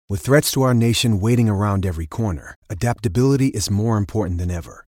With threats to our nation waiting around every corner, adaptability is more important than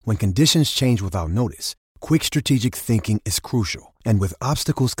ever. When conditions change without notice, quick strategic thinking is crucial. And with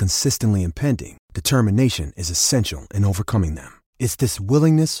obstacles consistently impending, determination is essential in overcoming them. It's this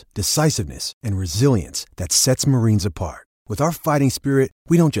willingness, decisiveness, and resilience that sets Marines apart. With our fighting spirit,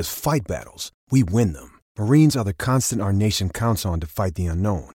 we don't just fight battles, we win them. Marines are the constant our nation counts on to fight the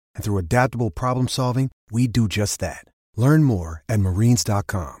unknown. And through adaptable problem solving, we do just that. Learn more at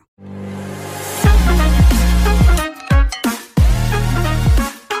marines.com.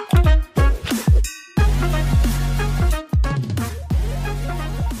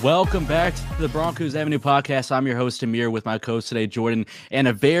 Welcome back to the Broncos Avenue podcast. I'm your host, Amir, with my co-host today, Jordan, and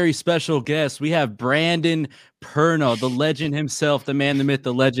a very special guest. We have Brandon Perna, the legend himself, the man, the myth,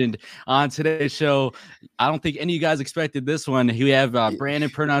 the legend, on today's show. I don't think any of you guys expected this one. We have Brandon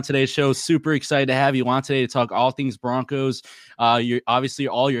Perna on today's show. Super excited to have you on today to talk all things Broncos. You're obviously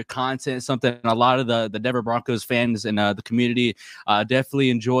all your content, something a lot of the Denver Broncos fans and the community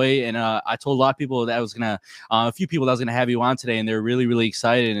definitely enjoy. And I told a lot of people that I was gonna, a few people that I was gonna have you on today, and they're really, really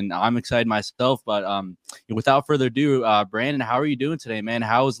excited, and I'm excited myself. But without further ado, Brandon, how are you doing today, man?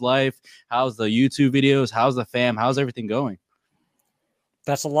 How's life? How's the YouTube videos? How's the fam? How's everything going?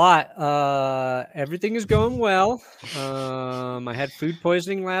 That's a lot. Everything is going well. I had food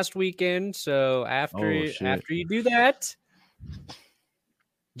poisoning last weekend, so after you do that,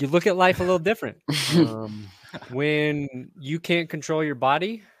 you look at life a little different. When you can't control your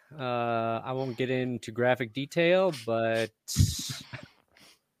body, I won't get into graphic detail, but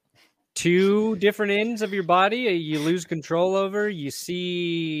two different ends of your body you lose control over. You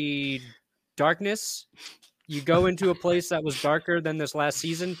see darkness. You go into a place that was darker than this last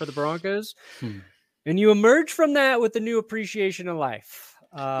season for the Broncos, and you emerge from that with a new appreciation of life.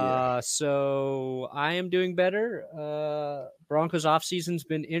 So I am doing better. Broncos off season's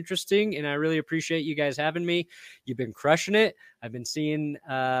been interesting, and I really appreciate you guys having me. You've been crushing it. I've been seeing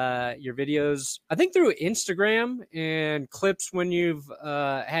your videos, I think through Instagram and clips when you've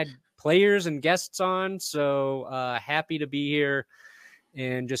had players and guests on. So happy to be here,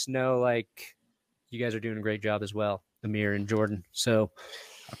 and just know like you guys are doing a great job as well, Amir and Jordan. So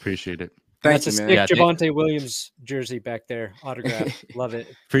I appreciate it. That's a sick Javonte Williams jersey back there, autograph. Love it.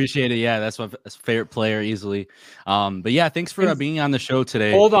 Appreciate it. Yeah, that's my favorite player easily. But yeah, thanks for being on the show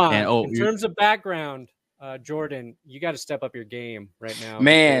today. Hold on. And, in terms of background, Jordan, you got to step up your game right now.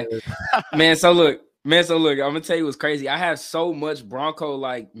 Man. So look, I'm gonna tell you what's crazy. I have so much Bronco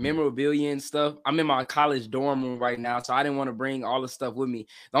like memorabilia and stuff. I'm in my college dorm room right now, so I didn't want to bring all the stuff with me.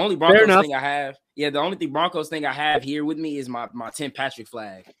 The only Broncos thing I have, the only thing Broncos thing I have here with me is my Tim Patrick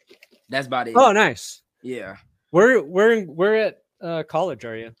flag. That's about it. Oh, nice. Yeah. Where at college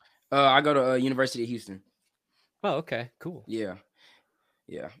are you? I go to University of Houston. Oh, okay, cool. Yeah.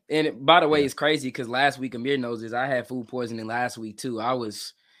 And by the way, it's crazy because last week, Amir knows this, I had food poisoning last week too. I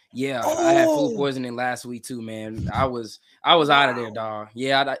had food poisoning last week too, man. I was out of there, dog.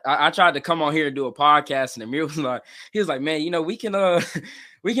 Yeah, I tried to come on here and do a podcast, and Amir was like, man, we can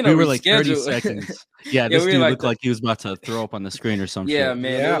we were like 30 seconds. Yeah, this dude looked like he was about to throw up on the screen or something. Yeah,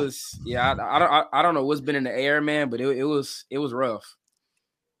 man. It was. Yeah, I don't know what's been in the air, man, but it was rough.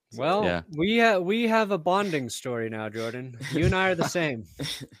 Well, yeah. we have a bonding story now, Jordan. You and I are the same.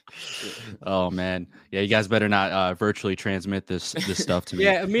 Oh man, yeah. You guys better not virtually transmit this stuff to me.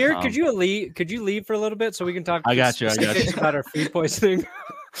 Yeah, Amir, could you leave for a little bit so we can talk? I got you. About our food poisoning.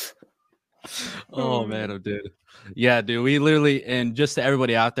 Oh man, I'm dead. Yeah, dude. We literally, and just to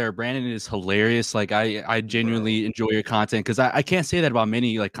everybody out there, Brandon is hilarious. Like I genuinely enjoy your content because I can't say that about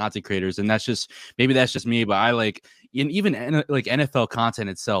many like content creators, and that's just me. But I like. Even like NFL content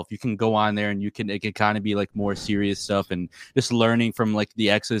itself, you can go on there and it can kind of be like more serious stuff and just learning from like the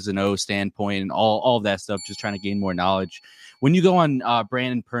X's and O's standpoint and all of that stuff, just trying to gain more knowledge. When you go on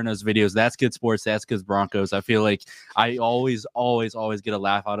Brandon Perna's videos, that's good sports, that's good Broncos. I feel like I always get a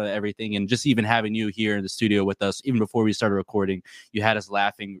laugh out of everything. And just even having you here in the studio with us, even before we started recording, you had us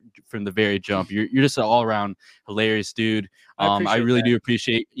laughing from the very jump. You're just an all around hilarious dude. I really do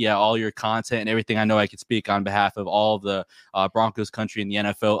appreciate all your content and everything. I know I could speak on behalf of all the Broncos country and the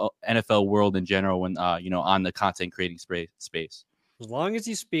NFL world in general when on the content creating space. As long as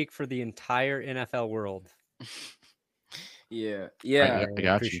you speak for the entire NFL world. Yeah. I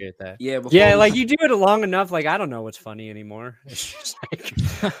got appreciate you. That. Yeah, like you do it long enough. Like I don't know what's funny anymore. It's just like,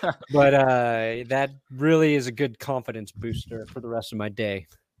 but that really is a good confidence booster for the rest of my day.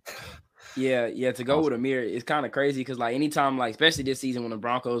 Yeah. To go with Amir, it's kind of crazy because like anytime, like especially this season when the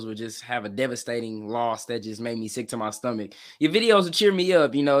Broncos would just have a devastating loss that just made me sick to my stomach, your videos would cheer me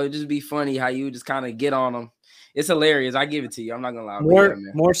up. It'd just be funny how you just kind of get on them It's hilarious. I give it to you. I'm not gonna lie.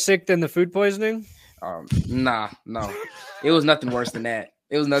 More sick than the food poisoning? No. It was nothing worse than that.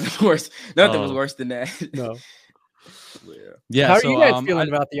 It was nothing worse. Nothing was worse than that. No. Yeah. How are you guys feeling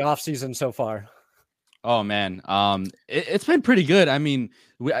about the offseason so far? Oh man, it's been pretty good. I mean,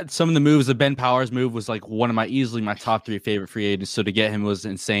 some of the moves, the Ben Powers move was like one of easily my top 3 favorite free agents. So to get him was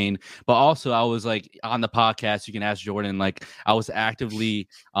insane. But also, I was like on the podcast. You can ask Jordan. Like I was actively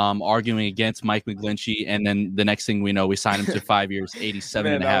arguing against Mike McGlinchey, and then the next thing we know, we signed him to 5 years,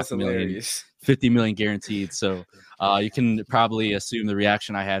 87.5 million. 50 million guaranteed. So you can probably assume the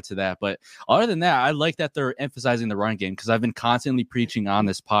reaction I had to that. But other than that, I like that they're emphasizing the run game because I've been constantly preaching on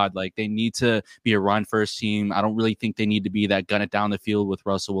this pod. Like they need to be a run first team. I don't really think they need to be that gun it down the field with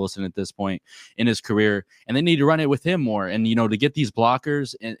Russell Wilson at this point in his career. And they need to run it with him more. And, to get these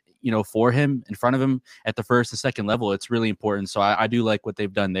blockers and, for him in front of him at the first and second level, it's really important. So I do like what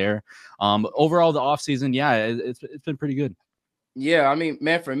they've done there. Overall, the offseason, it's been pretty good. Yeah, I mean,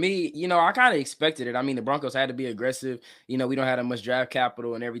 man, for me, I kind of expected it. I mean, the Broncos had to be aggressive. We don't have that much draft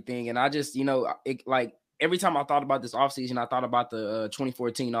capital and everything. And I just, every time I thought about this offseason, I thought about the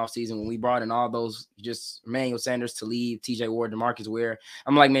 2014 offseason when we brought in all those just Emmanuel Sanders to leave, TJ Ward, DeMarcus Ware.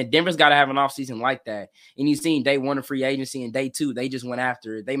 I'm like, man, Denver's got to have an offseason like that. And you've seen day 1 of free agency and day 2, they just went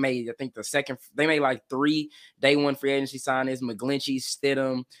after it. They made, I think they made like 3 day 1 free agency signings, McGlinchey,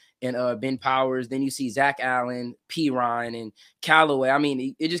 Stidham, and Ben Powers. Then you see Zach Allen, P. Ryan, and Callaway. I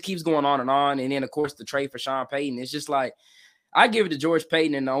mean, it just keeps going on. And then, of course, the trade for Sean Payton. It's just like, I give it to George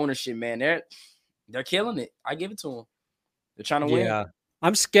Payton and the ownership, man. They're killing it. I give it to them. They're trying to win. Yeah.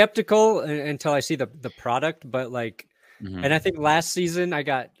 I'm skeptical until I see the product, but and I think last season I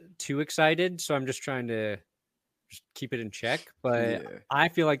got too excited. So I'm just trying to just keep it in check. But I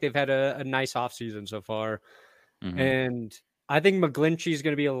feel like they've had a nice offseason so far. And I think McGlinchey is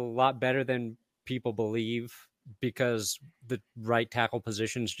going to be a lot better than people believe because the right tackle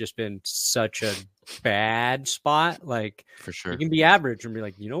position's just been such a bad spot. Like, for sure, you can be average and be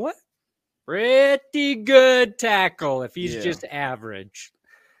like, you know what? Pretty good tackle if he's just average.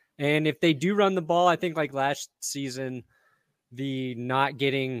 And if they do run the ball, I think like last season, the not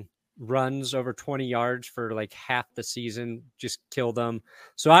getting runs over 20 yards for like half the season just killed them.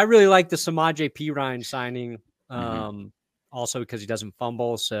 So I really like the Samaje P. Ryan signing. Also because he doesn't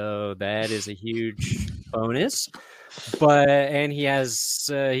fumble, so that is a huge bonus. And he has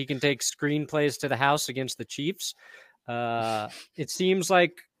he can take screenplays to the house against the Chiefs. It seems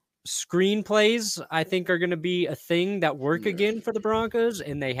like screenplays I think are going to be a thing that work again for the Broncos,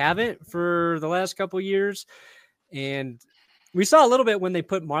 and they haven't for the last couple of years. And we saw a little bit when they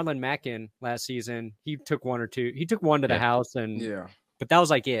put Marlon Mack in last season. He took 1 or 2. He took 1 to the house, but that was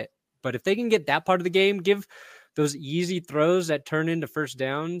like it. But if they can get that part of the game, give those easy throws that turn into first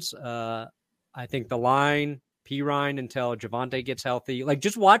downs. I think the line, P. Ryan until Javonte gets healthy. Like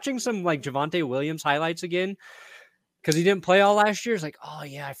just watching some like Javonte Williams highlights again, because he didn't play all last year. It's like, oh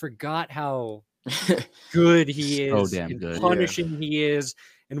yeah, I forgot how good he is, so damn good, punishing he is,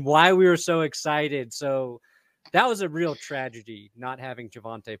 and why we were so excited. So that was a real tragedy not having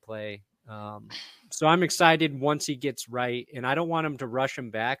Javonte play. So I'm excited once he gets right, and I don't want him to rush him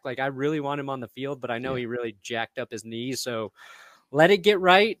back. Like I really want him on the field, but I know he really jacked up his knees. So let it get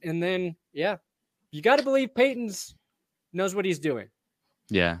right, and then you got to believe Peyton's knows what he's doing.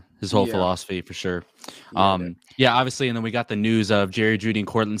 Yeah, his whole philosophy for sure. Obviously, and then we got the news of Jerry Jeudy and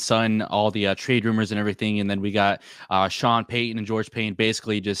Cortland Sutton, all the trade rumors and everything, and then we got Sean Payton and George Payton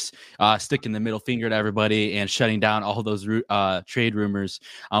basically just sticking the middle finger to everybody and shutting down all those trade rumors.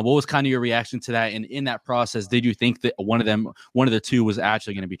 What was kind of your reaction to that? And in that process, did you think that one of the two was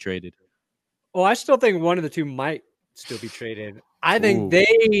actually going to be traded? Oh, I still think one of the two might still be traded. I think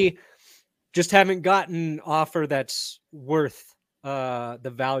they just haven't gotten an offer that's worth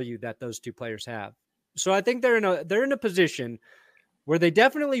the value that those two players have. So I think they're in a position where they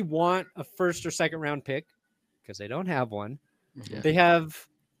definitely want a first or second round pick because they don't have one. They have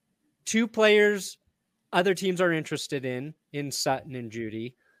 2 players other teams are interested in Sutton and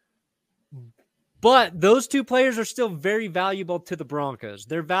Jeudy. But those 2 players are still very valuable to the Broncos.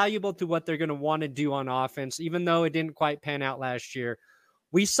 They're valuable to what they're going to want to do on offense, even though it didn't quite pan out last year.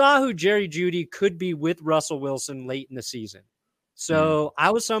 We saw who Jerry Jeudy could be with Russell Wilson late in the season. So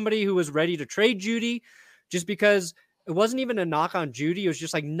I was somebody who was ready to trade Jeudy just because it wasn't even a knock on Jeudy. It was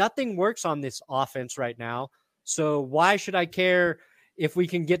just like nothing works on this offense right now. So why should I care if we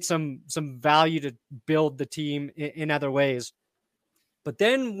can get some value to build the team in other ways? But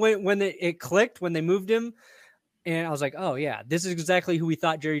then when it clicked, when they moved him, and I was like, oh, yeah, this is exactly who we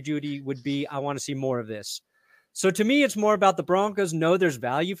thought Jerry Jeudy would be. I want to see more of this. So to me, it's more about the Broncos know there's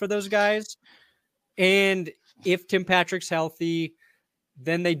value for those guys. And if Tim Patrick's healthy,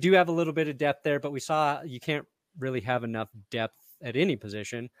 then they do have a little bit of depth there, but we saw you can't really have enough depth at any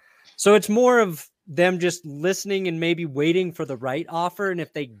position. So it's more of them just listening and maybe waiting for the right offer. And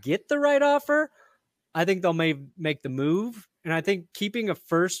if they get the right offer, I think they'll make the move. And I think keeping a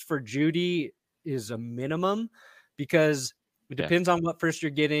first for Judy is a minimum because it depends on what first you're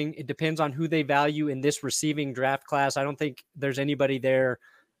getting. It depends on who they value in this receiving draft class. I don't think there's anybody there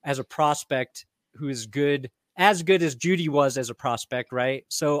as a prospect who is as good as Judy was as a prospect, right?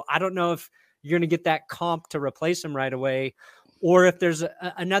 So I don't know if you're going to get that comp to replace him right away, or if there's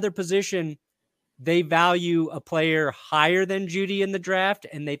another position they value a player higher than Judy in the draft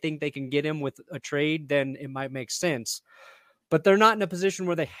and they think they can get him with a trade, then it might make sense. But they're not in a position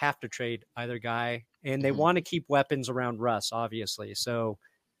where they have to trade either guy, and they want to keep weapons around Russ, obviously. So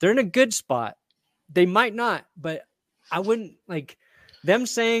they're in a good spot. They might not, but I wouldn't like them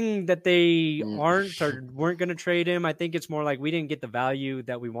saying that they aren't or weren't going to trade him. I think it's more like we didn't get the value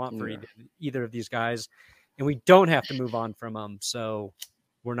that we want for either of these guys, and we don't have to move on from them. So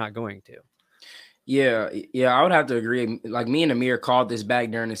we're not going to. Yeah, I would have to agree. Like me and Amir called this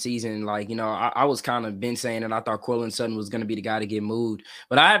back during the season. Like, you know, I was kind of been saying that I thought Courtland Sutton was going to be the guy to get moved.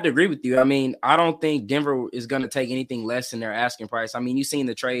 But I have to agree with you. I mean, I don't think Denver is going to take anything less than their asking price. I mean, you've seen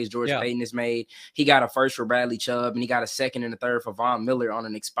the trades George Payton has made. He got a first for Bradley Chubb, and he got a second and a third for Von Miller on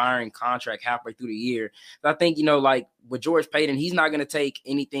an expiring contract halfway through the year. So I think, you know, like with George Payton, he's not going to take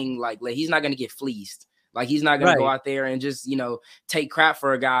anything like he's not going to get fleeced. Like, he's not going to go out there and just, you know, take crap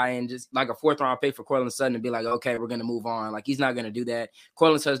for a guy and just like a 4th-round pick for Courtland Sutton and be like, okay, we're going to move on. Like, he's not going to do that.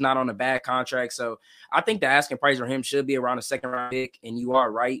 Courtland Sutton's not on a bad contract. So I think the asking price for him should be around a 2nd-round pick. And you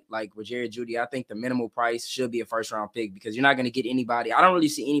are right. Like with Jerry Jeudy, I think the minimal price should be a 1st-round pick because you're not going to get anybody. I don't really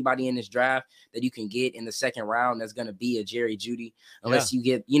see anybody in this draft that you can get in the 2nd round that's going to be a Jerry Jeudy unless you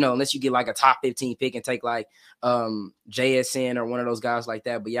get, you know, unless you get like a top 15 pick and take like JSN or one of those guys like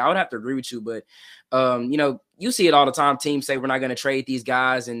that. But yeah, I would have to agree with you. But you know, you see it all the time. Teams say we're not going to trade these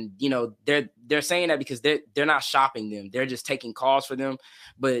guys, and you know they're saying that because they're not shopping them. They're just taking calls for them.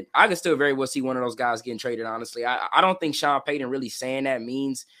 But I can still very well see one of those guys getting traded. Honestly, I don't think Sean Payton really saying that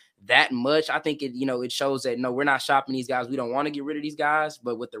means that much. I think it, you know, it shows that no, we're not shopping these guys. We don't want to get rid of these guys,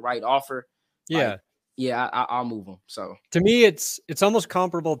 but with the right offer, I'll move them. So to me, it's almost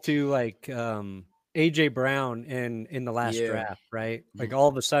comparable to like AJ Brown in the last draft, right? Like all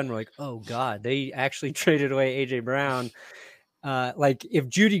of a sudden we're like, oh God, they actually traded away AJ Brown. Like if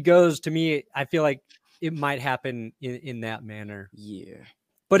Judy goes, to me, I feel like it might happen in that manner. Yeah.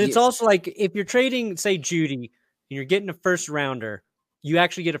 But it's also like if you're trading, say Judy, and you're getting a 1st rounder, you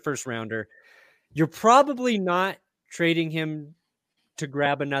actually get a 1st rounder. You're probably not trading him to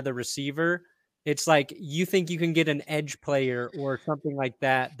grab another receiver. It's like you think you can get an edge player or something like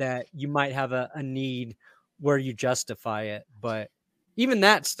that you might have a need where you justify it. But even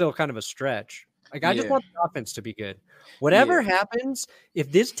that's still kind of a stretch. Like I just want the offense to be good. Whatever happens,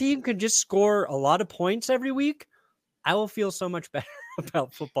 if this team can just score a lot of points every week, I will feel so much better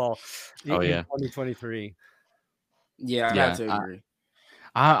about football in 2023. Yeah, I have to agree.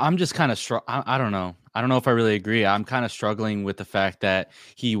 I'm just kind of I don't know. I don't know if I really agree. I'm kind of struggling with the fact that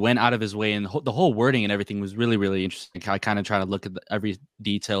he went out of his way, and the whole wording and everything was really, really interesting. I kind of try to look at every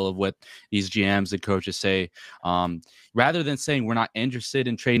detail of what these GMs and coaches say. Rather than saying we're not interested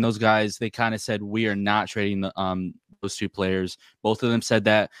in trading those guys, they kind of said we are not trading those 2 players. Both of them said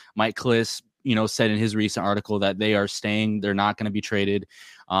that. Mike Kliss, you know, said in his recent article that they are staying. They're not going to be traded.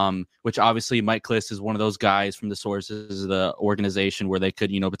 Which obviously Mike Kliss is one of those guys from the sources of the organization where they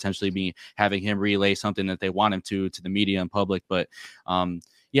could, you know, potentially be having him relay something that they want him to the media and public. But I'm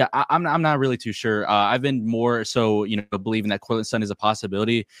not really too sure. I've been more so, you know, believing that Courtland Sutton is a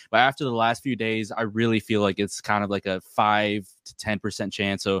possibility. But after the last few days, I really feel like it's kind of like a 5 to 10%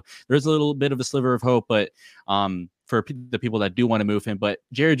 chance. So there's a little bit of a sliver of hope, but for the people that do want to move him. But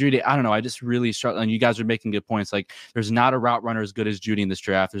Jerry Jeudy, I don't know. I just really struggle. And you guys are making good points. Like there's not a route runner as good as Jeudy in this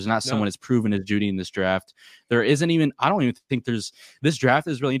draft. There's not someone as proven as Jeudy in this draft. There isn't even, I don't even think this draft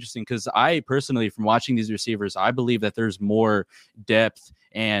is really interesting because I personally, from watching these receivers, I believe that there's more depth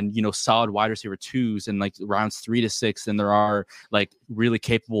and, you know, solid wide receiver 2s in like rounds 3 to 6 than there are like really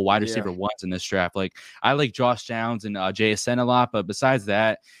capable wide receiver 1s in this draft. Like I like Josh Downs and JSN a lot, but besides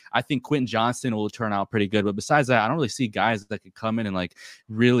that, I think Quentin Johnston will turn out pretty good. But besides that, I don't really see guys that could come in and like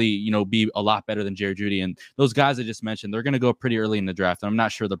really, you know, be a lot better than Jerry Jeudy. And those guys I just mentioned, they're going to go pretty early in the draft. And I'm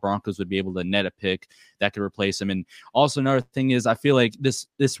not sure the Broncos would be able to net a pick that could replace him. And also another thing is I feel like this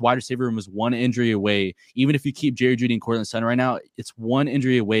wide receiver room is one injury away. Even if you keep Jerry Jeudy and Courtland Sutton right now, it's one injury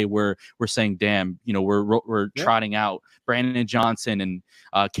injury away where we're saying, damn, we're trotting out Brandon Johnson and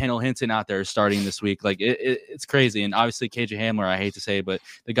Kendall Hinton out there starting this week. Like it's crazy. And obviously KJ Hamler, I hate to say, but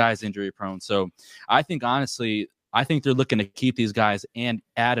the guy's injury prone. So I think honestly, they're looking to keep these guys and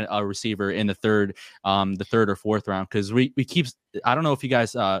add a receiver in the third or fourth round, because we keep. I don't know if you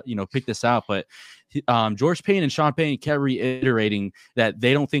guys picked this out, but George Payne and Sean Payne kept reiterating that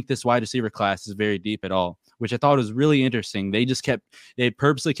they don't think this wide receiver class is very deep at all, which I thought was really interesting. They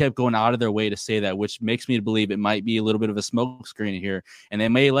purposely kept going out of their way to say that, which makes me believe it might be a little bit of a smoke screen here, and they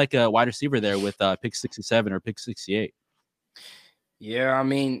may like a wide receiver there with pick 67 or pick 68. Yeah, I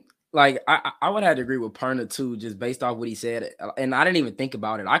mean, like I would have to agree with Perna too, just based off what he said. And I didn't even think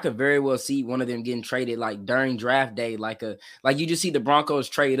about it. I could very well see one of them getting traded like during draft day, like you just see the Broncos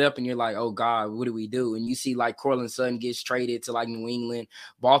trade up and you're like, oh God, what do we do? And you see like Cortland Sutton gets traded to like New England,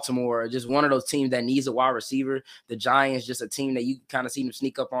 Baltimore, just one of those teams that needs a wide receiver. The Giants, just a team that you kind of see them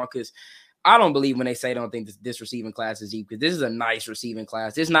sneak up on, because I don't believe when they say they don't think this receiving class is deep, because this is a nice receiving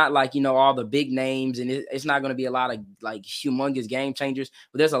class. It's not like, all the big names, and it's not going to be a lot of like humongous game changers,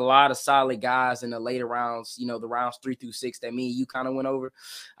 but there's a lot of solid guys in the later rounds, the rounds 3 through 6 that me and you kind of went over.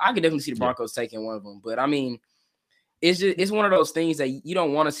 I could definitely see the Broncos taking one of them, but I mean, it's one of those things that you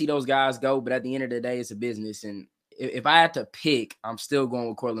don't want to see those guys go, but at the end of the day, it's a business. And if I had to pick, I'm still going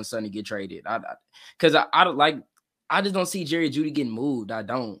with Cortland Sutton to get traded. Because I don't like, I just don't see Jerry Jeudy getting moved. I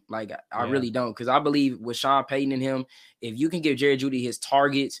don't. I really don't. Because I believe with Sean Payton and him, if you can give Jerry Jeudy his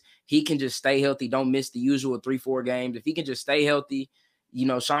targets, he can just stay healthy, don't miss the usual 3-4 games. If he can just stay healthy,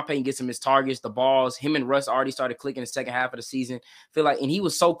 Sean Payton gets him his targets, the balls. Him and Russ already started clicking in the second half of the season. Feel like, and he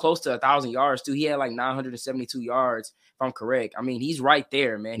was so close to 1,000 yards too. He had like 972 yards, if I'm correct. I mean, he's right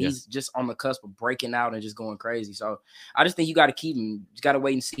there, man. Yeah. He's just on the cusp of breaking out and just going crazy. So I just think you got to keep him. You got to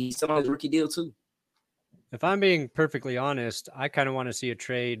wait and see. He's still on his rookie deal too. If I'm being perfectly honest, I kind of want to see a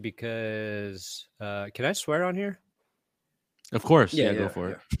trade because can I swear on here? Of course. Yeah, go for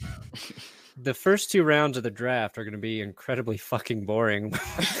it. The first 2 rounds of the draft are going to be incredibly fucking boring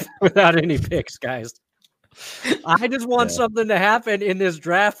without any picks, guys. I just want something to happen in this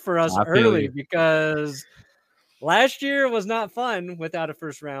draft for us early, because last year was not fun without a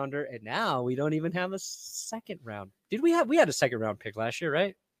first rounder, and now we don't even have a second round. We had a second round pick last year,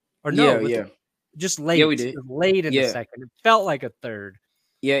 right? Or no? Yeah. Just late. Yeah, we did. Late in the second. It felt like a third.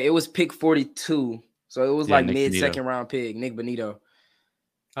 Yeah, it was pick 42. So it was like mid-second round pick, Nick Bonito.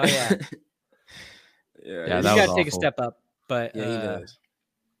 Oh, yeah. Yeah, you got to take a step up. But yeah, he does.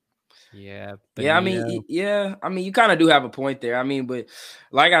 Yeah. Bonito. I mean, you kind of do have a point there. I mean, but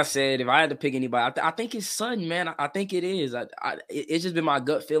like I said, if I had to pick anybody, I think it's Sutton, man. I think it is. It's just been my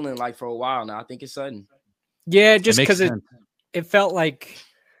gut feeling like for a while now. I think it's Sutton. Yeah, just because it felt like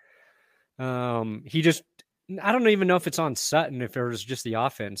he just, I don't even know if it's on Sutton, if it was just the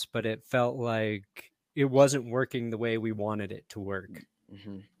offense, but it felt like it wasn't working the way we wanted it to work.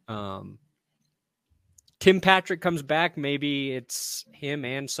 Mm-hmm. Tim Patrick comes back. Maybe it's him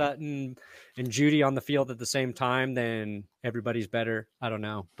and Sutton and Jeudy on the field at the same time, then everybody's better. I don't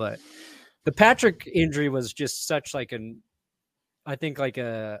know. But the Patrick injury was just such like I think like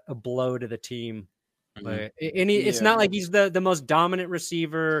a blow to the team. Mm-hmm. It's not like he's the most dominant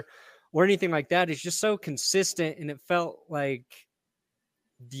receiver or anything like that. It's just so consistent, and it felt like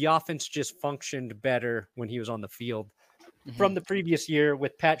the offense just functioned better when he was on the field from the previous year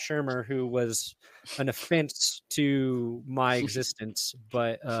with Pat Shurmur, who was an offense to my existence.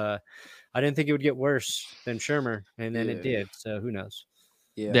 But I didn't think it would get worse than Shurmur, and then it did. So who knows?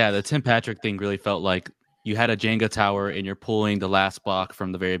 Yeah, the Tim Patrick thing really felt like you had a Jenga tower and you're pulling the last block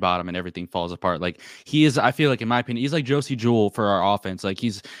from the very bottom and everything falls apart. Like he is, I feel like in my opinion, he's like Josie Jewell for our offense. Like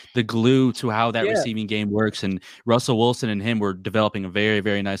he's the glue to how that receiving game works. And Russell Wilson and him were developing a very,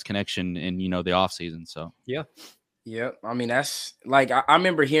 very nice connection in, the offseason. So, Yeah, I mean, that's like, I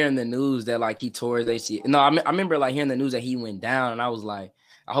remember hearing the news that like he tore his ACL. No, I remember like hearing the news that he went down, and I was like,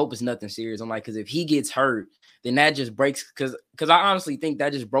 I hope it's nothing serious. I'm like, because if he gets hurt, then that just breaks, because I honestly think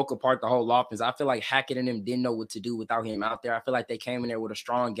that just broke apart the whole offense. I feel like Hackett and them didn't know what to do without him out there. I feel like they came in there with a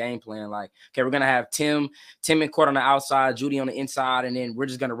strong game plan. Like, okay, we're going to have Tim and Court on the outside, Jeudy on the inside, and then we're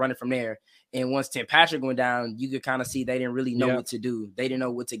just going to run it from there. And once Tim Patrick went down, you could kind of see they didn't really know what to do. They didn't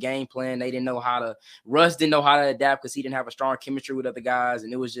know what to game plan. They didn't know how to – Russ didn't know how to adapt because he didn't have a strong chemistry with other guys.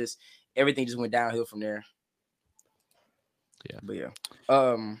 And it was just – everything just went downhill from there.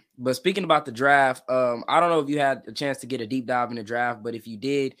 But speaking about the draft, I don't know if you had a chance to get a deep dive in the draft, but if you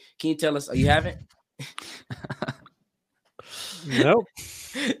did, can you tell us? Oh, you haven't? Nope.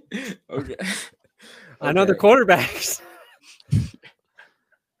 Okay. I know the quarterbacks.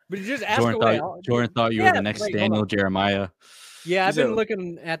 But you just ask away. Jordan thought you were the next Daniel Jeremiah. Yeah, I've been So,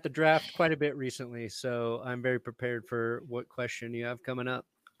 looking at the draft quite a bit recently, so I'm very prepared for what question you have coming up.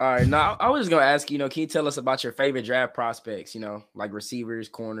 all right. Now, I was just gonna ask you, can you tell us about your favorite draft prospects? Like receivers,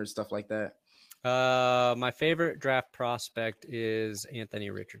 corners, stuff like that. My favorite draft prospect is Anthony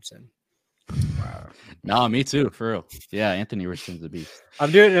Richardson. Wow. No, me too, for real. Yeah, Anthony Richardson's a beast. I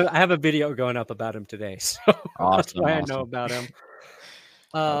have a video going up about him today, so that's why I know about him.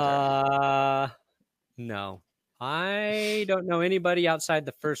 Okay. No, I don't know anybody outside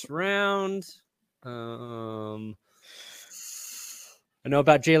the first round. I know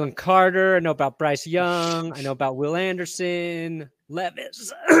about Jalen Carter. I know about Bryce Young. I know about Will Anderson,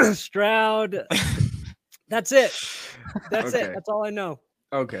 Levis, Stroud. That's it. That's it. That's all I know.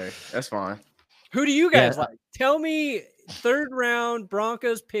 Okay, that's fine. Who do you guys like? Tell me, third round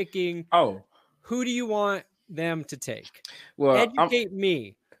Broncos picking. Oh, who do you want them to take? well, educate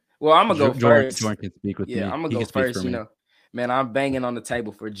me. Well, I'm gonna go first. Jordan can speak with me. Yeah, I'm gonna go first. Man, I'm banging on the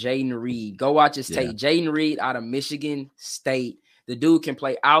table for Jaden Reed. Go watch his tape. Jaden Reed out of Michigan State. The dude can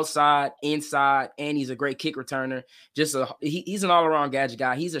play outside, inside, and he's a great kick returner. He's an all-around gadget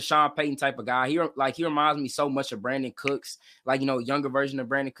guy. He's a Sean Payton type of guy. He reminds me so much of Brandon Cooks, younger version of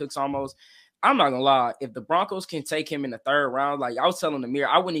Brandon Cooks almost. I'm not gonna lie. If the Broncos can take him in the third round, like I was telling Amir,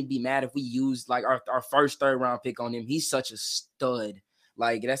 I wouldn't be mad if we used like our first third round pick on him. He's such a stud.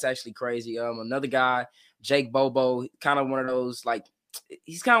 Like, that's actually crazy. Another guy, Jake Bobo, kind of one of those,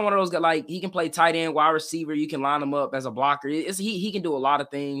 he's kind of one of those guys, like, he can play tight end, wide receiver. You can line him up as a blocker. He can do a lot of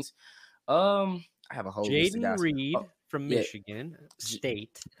things. I have a whole list of guys. Jaden Reed from Michigan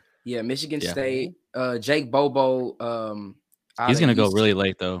State. Yeah, Michigan State. Jake Bobo. He's going to go really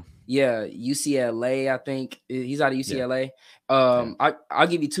late, though. Yeah, UCLA, I think. He's out of UCLA. Yeah. I'll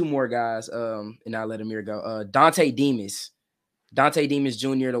give you two more guys, and I'll let Amir go. Dante Demas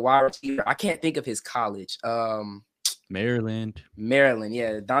Jr., the wide receiver. I can't think of his college. Maryland.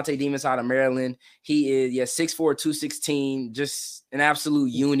 Yeah. Dante Demas out of Maryland. He is 6'4", 216, just an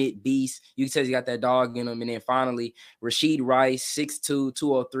absolute unit beast. You can tell he got that dog in him. And then finally, Rashid Rice, 6'2",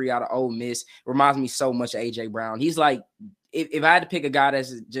 203 out of Ole Miss. Reminds me so much of AJ Brown. He's like, if I had to pick a guy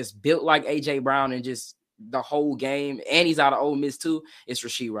that's just built like AJ Brown and just the whole game, and he's out of Ole Miss too, it's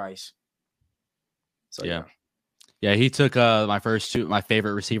Rashid Rice. So yeah, he took my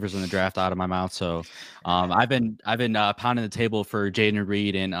favorite receivers in the draft out of my mouth. So I've been pounding the table for Jaden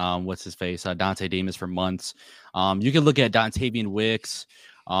Reed and Dante Demas for months. You can look at Dontavian Wicks.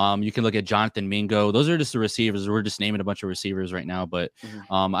 You can look at Jonathan Mingo. Those are just the receivers. We're just naming a bunch of receivers right now. But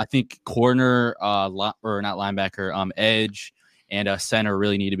I think corner, or not linebacker, edge, and center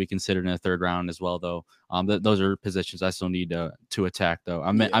really need to be considered in the third round as well, though. Those are positions I still need to attack, though.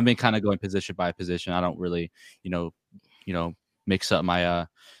 I've been kind of going position by position. I don't really, mix up my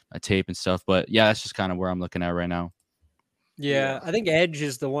tape and stuff. But yeah, that's just kind of where I'm looking at right now. Yeah, I think edge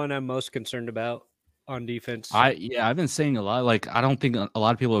is the one I'm most concerned about on defense. I've been saying a lot. Like, I don't think a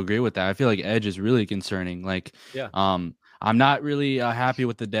lot of people agree with that. I feel like edge is really concerning. Like, I'm not really happy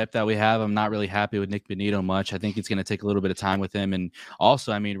with the depth that we have. I'm not really happy with Nick Bonito much. I think it's going to take a little bit of time with him. And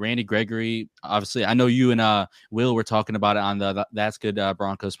also, I mean, Randy Gregory, obviously, I know you and Will were talking about it on the That's Good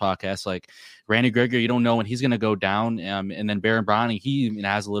Broncos podcast. Like, Randy Gregory, you don't know when he's going to go down. And then Baron Browning, he even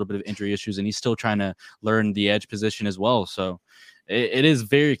has a little bit of injury issues, and he's still trying to learn the edge position as well. So it is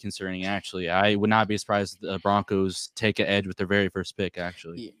very concerning, actually. I would not be surprised if the Broncos take an edge with their very first pick,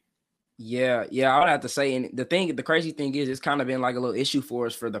 actually. Yeah, I would have to say, and the crazy thing is, it's kind of been like a little issue for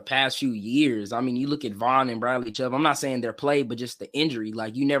us for the past few years. I mean, you look at Vaughn and Bradley Chubb. I'm not saying their play, but just the injury.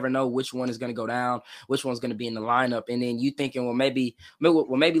 Like, you never know which one is going to go down, which one's going to be in the lineup, and then you thinking, well, maybe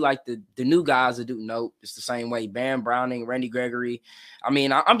like the new guys that do. Nope, it's the same way. Baron Browning, Randy Gregory. I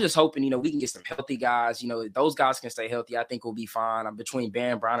mean, I'm just hoping we can get some healthy guys. Those guys can stay healthy. I think we'll be fine. Between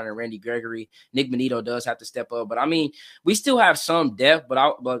Baron Browning and Randy Gregory, Nick Bonito does have to step up, but I mean, we still have some depth.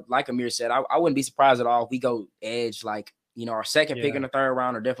 But like Amir said, I wouldn't be surprised at all if we go edge, like, our second pick in the third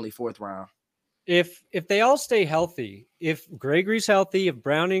round, or definitely fourth round. If they all stay healthy, if Gregory's healthy, if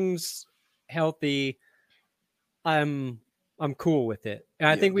Browning's healthy, I'm cool with it. And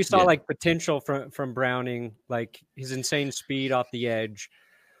I think we saw like potential from Browning, like his insane speed off the edge.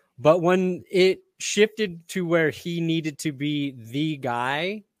 But when it shifted to where he needed to be the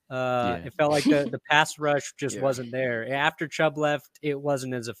guy, it felt like the pass rush just wasn't there. After Chubb left, it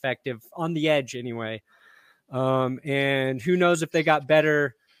wasn't as effective on the edge anyway. And who knows if they got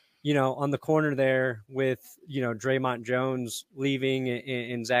better, on the corner there with, Draymond Jones leaving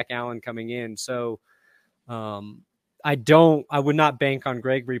and Zach Allen coming in. So I would not bank on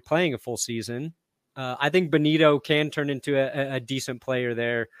Gregory playing a full season. I think Bonito can turn into a decent player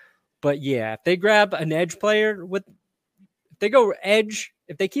there. But yeah, if they grab an edge player they go edge,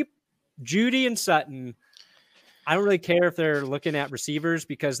 if they keep Judy and Sutton, I don't really care if they're looking at receivers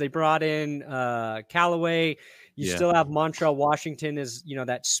because they brought in Callaway. You still have Montrell Washington as,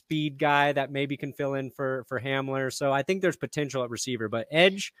 that speed guy that maybe can fill in for Hamler. So I think there's potential at receiver, but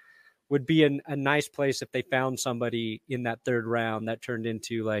edge would be a nice place if they found somebody in that third round that turned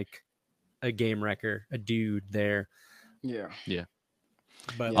into like a game wrecker, a dude there. Yeah.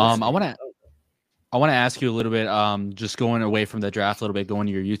 But I want to ask you a little bit, just going away from the draft a little bit, going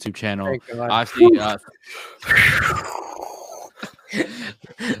to your YouTube channel.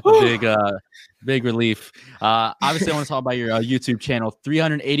 Big relief. Obviously, I want to talk about your YouTube channel,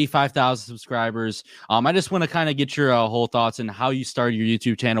 385,000 subscribers. I just want to kind of get your whole thoughts on how you started your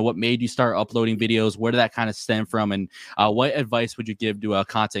YouTube channel, what made you start uploading videos, where did that kind of stem from, and what advice would you give to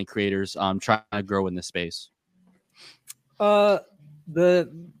content creators trying to grow in this space?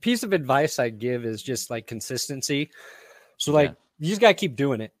 The piece of advice I give is just like consistency. So you just got to keep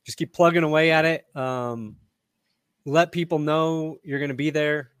doing it. Just keep plugging away at it. Let people know you're going to be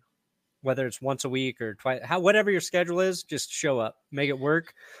there, whether it's once a week or twice, whatever your schedule is, just show up, make it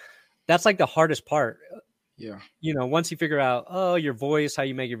work. That's like the hardest part. Yeah. Once you figure out, your voice, how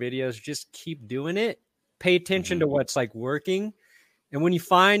you make your videos, just keep doing it. Pay attention to what's like working. And when you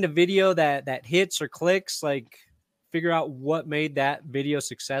find a video that hits or clicks, like, figure out what made that video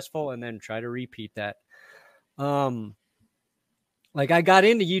successful and then try to repeat that. Like I got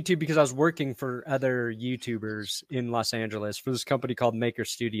into YouTube because I was working for other YouTubers in Los Angeles for this company called Maker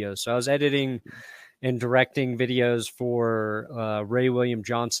Studios. So I was editing and directing videos for Ray William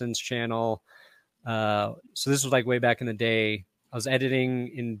Johnson's channel. So this was like way back in the day. I was editing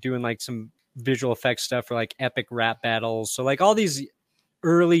and doing like some visual effects stuff for like epic rap battles. So like all these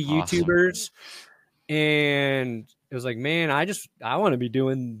early YouTubers. And it was like, man, I want to be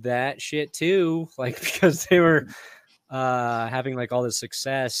doing that shit too. Like, because they were having like all this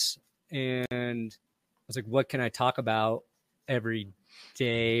success, and I was like, what can I talk about every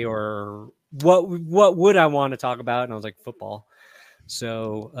day, or what would I want to talk about? And I was like, football.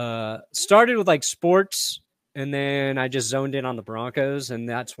 So started with like sports, and then I just zoned in on the Broncos, and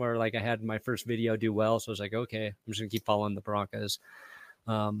that's where like I had my first video do well. So I was like, okay, I'm just gonna keep following the Broncos.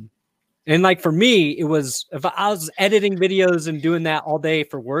 And like for me, it was if I was editing videos and doing that all day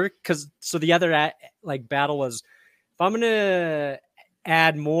for work, so the other like battle was if I'm gonna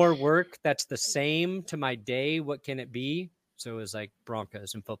add more work that's the same to my day, what can it be? So it was like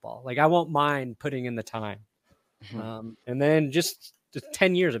Broncos and football. Like I won't mind putting in the time. And then just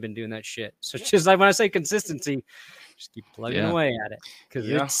 10 years I've been doing that shit. So it's just like when I say consistency, just keep plugging away at it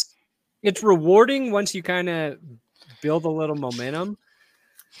because it's rewarding once you kind of build a little momentum.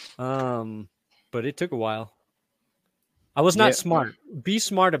 But it took a while. I was not smart. Be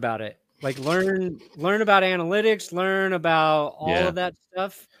smart about it. Like learn about analytics, learn about all of that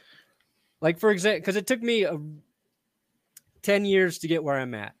stuff. Like for example, because it took me 10 years to get where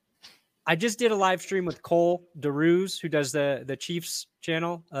I'm at. I just did a live stream with Cole DeRuse, who does the Chiefs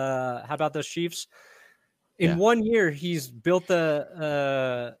channel. How about those Chiefs? In 1 year, he's built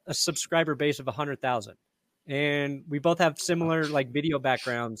a subscriber base of 100,000. And we both have similar like video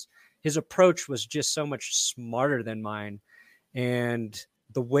backgrounds. His approach was just so much smarter than mine. And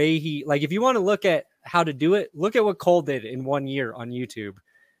the way if you want to look at how to do it, look at what Cole did in 1 year on YouTube.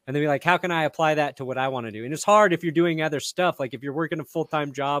 And then be like, how can I apply that to what I want to do? And it's hard if you're doing other stuff. Like if you're working a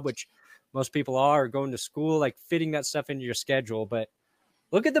full-time job, which most people are, or going to school, like fitting that stuff into your schedule. But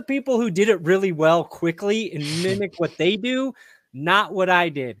look at the people who did it really well quickly and mimic what they do, not what I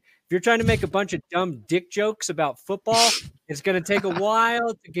did. If you're trying to make a bunch of dumb dick jokes about football, it's going to take a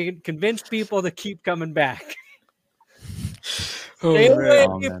while to convince people to keep coming back. Stay away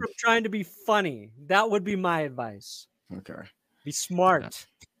from trying to be funny. That would be my advice. Okay. Be smart.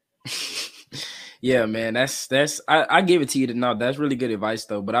 Yeah, man. I give it to you. No, that's really good advice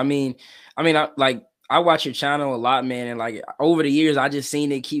though. But I watch your channel a lot, man, and like over the years, I just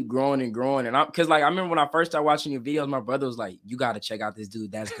seen it keep growing and growing. And I remember when I first started watching your videos, my brother was like, "You got to check out this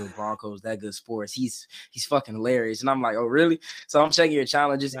dude. That's good Broncos. That good sports. He's fucking hilarious." And I'm like, "Oh, really?" So I'm checking your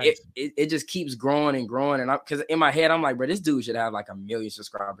channel. Just nice. it just keeps growing and growing. And because in my head, I'm like, "Bro, this dude should have like 1 million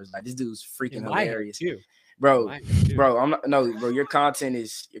subscribers. Like this dude's freaking hilarious." Too. Bro, your content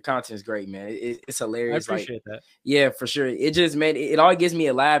is great, man. It's hilarious. I appreciate that. Yeah, for sure. It just it all gives me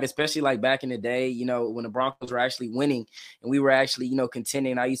a laugh, especially like back in the day, you know, when the Broncos were actually winning and we were actually, you know,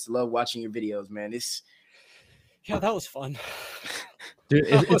 contending. I used to love watching your videos, man. Yeah, that was fun. Dude,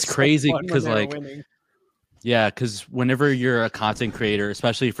 it's crazy because like Yeah, because whenever you're a content creator,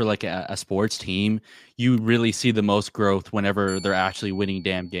 especially for like a sports team, you really see the most growth whenever they're actually winning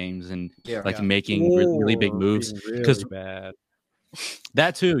damn games and making really big moves. Because bad.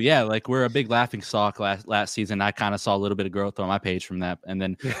 that too, yeah. Like we're a big laughing stock last season. I kind of saw a little bit of growth on my page from that, and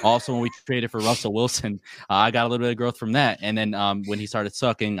then also when we traded for Russell Wilson, I got a little bit of growth from that. And then when he started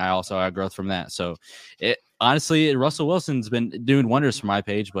sucking, I also got growth from that. So, honestly, Russell Wilson's been doing wonders for my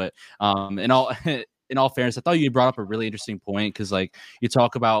page. But in all in all fairness, I thought you brought up a really interesting point because like you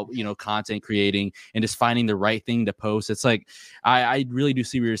talk about content creating and just finding the right thing to post. It's like I really do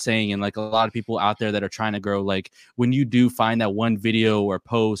see what you're saying, and like a lot of people out there that are trying to grow, like when you do find that one video or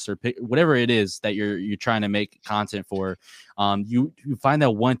post or whatever it is that you're trying to make content for, you find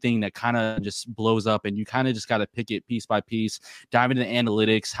that one thing that kind of just blows up, and you kind of just got to pick it piece by piece, dive into the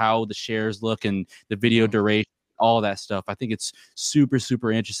analytics, how the shares look and the video duration, all that stuff. I think it's super,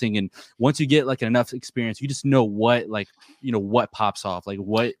 super interesting. And once you get like enough experience, you just know what, like, what pops off, like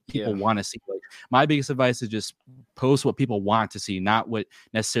what people want to see. Like my biggest advice is just post what people want to see, not what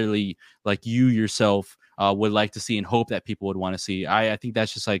necessarily like you yourself would like to see and hope that people would want to see. I think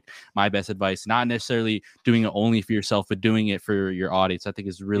that's just like my best advice, not necessarily doing it only for yourself, but doing it for your audience. I think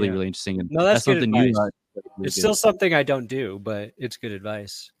is really, really interesting. And no, that's something advice. Really it's still something I don't do, but it's good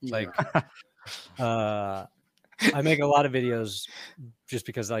advice. Like, I make a lot of videos just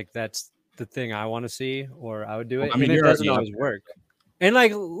because like that's the thing I want to see, or I would do it. I mean, and it doesn't always work. And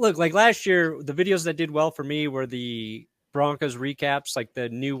like, look, like last year, the videos that did well for me were the Broncos recaps, like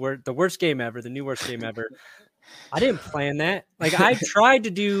the worst game ever, the new worst game ever. I didn't plan that. Like I tried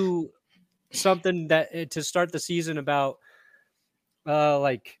to do something that to start the season about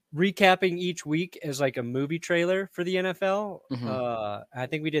like recapping each week as like a movie trailer for the NFL. I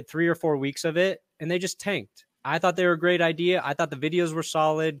think we did 3 or 4 weeks of it, and they just tanked. I thought they were a great idea. I thought the videos were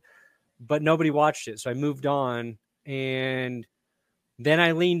solid, but nobody watched it. So I moved on, and then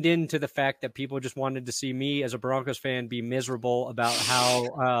I leaned into the fact that people just wanted to see me as a Broncos fan be miserable about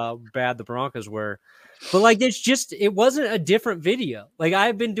how bad the Broncos were. But like, it wasn't a different video. Like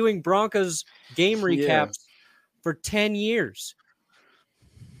I've been doing Broncos game recaps for 10 years,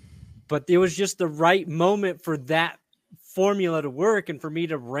 but it was just the right moment for that formula to work and for me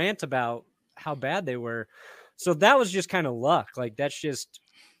to rant about how bad they were. So that was just kind of luck. Like that's just,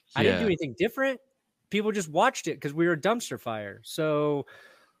 I didn't do anything different. People just watched it because we were a dumpster fire. So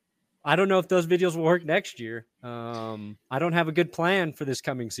I don't know if those videos will work next year. I don't have a good plan for this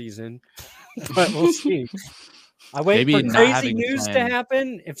coming season, but we'll see. I wait for crazy news to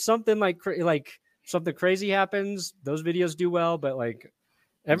happen. If something like something crazy happens, those videos do well. But like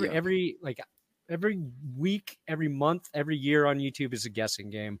every week, every month, every year on YouTube is a guessing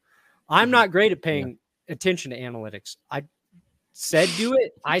game. I'm not great at paying attention to analytics. I said do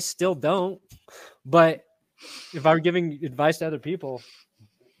it. I still don't. But if I were giving advice to other people,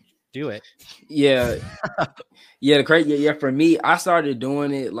 do it. For me, I started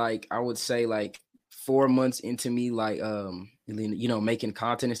doing it like I would say like 4 months into me, like making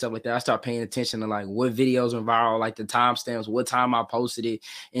content and stuff like that. I started paying attention to like what videos went viral, like the timestamps, what time I posted it,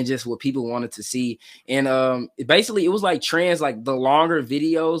 and just what people wanted to see. And basically it was like trends, like the longer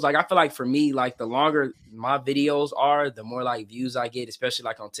videos. Like I feel like for me, like the longer my videos are, the more like views I get, especially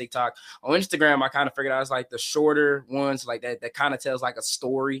like on TikTok. On Instagram, I kind of figured out it's like the shorter ones like that kind of tells like a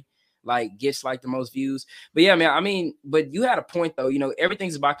story, like gets like the most views. But yeah, man, I mean, but you had a point though,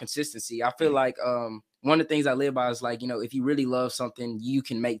 everything's about consistency. I feel like one of the things I live by is like, if you really love something, you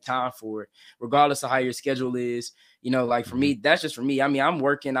can make time for it, regardless of how your schedule is. Like for me, that's just for me. I mean, I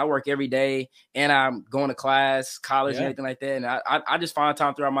work every day, and I'm going to class, college, and everything like that. And I just find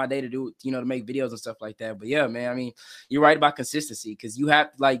time throughout my day to do, to make videos and stuff like that. But yeah, man, I mean, you're right about consistency, because you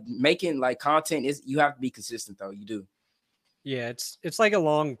have like making like content you have to be consistent though. You do. Yeah, it's like a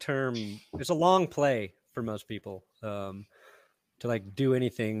long-term, it's a long play for most people to like do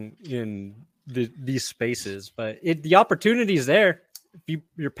anything in these spaces, but the opportunity is there. If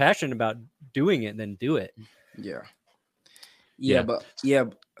you're passionate about doing it, then do it. But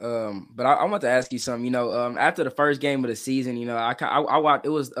I want to ask you something. After the first game of the season, I watched. It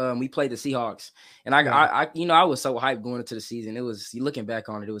was we played the Seahawks, and I was so hyped going into the season. It was, looking back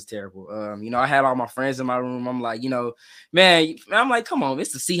on it, it was terrible. I had all my friends in my room. I'm like, man, I'm like, come on,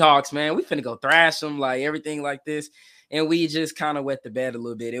 it's the Seahawks, man. We finna go thrash them, like everything like this, and we just kind of wet the bed a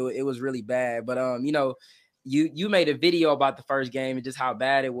little bit. It was really bad, but you made a video about the first game and just how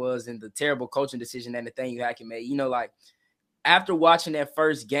bad it was and the terrible coaching decision and the thing you had to make. Like, after watching that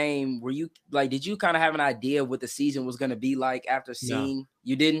first game, were you like, did you kind of have an idea of what the season was going to be like after seeing? No.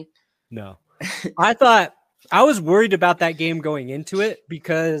 You didn't? No. I thought, I was worried about that game going into it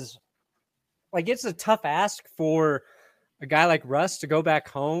because like it's a tough ask for a guy like Russ to go back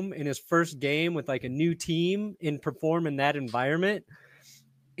home in his first game with like a new team and perform in that environment.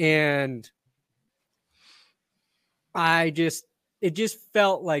 And it just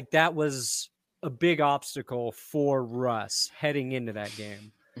felt like that was a big obstacle for Russ heading into that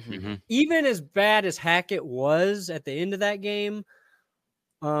game. Mm-hmm. Even as bad as Hackett was at the end of that game,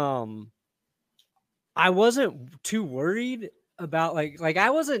 I wasn't too worried about like I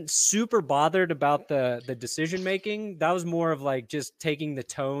wasn't super bothered about the decision making. That was more of like just taking the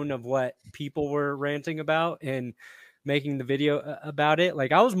tone of what people were ranting about and making the video about it.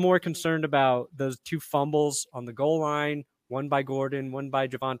 Like I was more concerned about those two fumbles on the goal line, one by Gordon, one by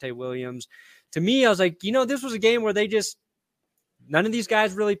Javonte Williams. To me, I was like, this was a game where none of these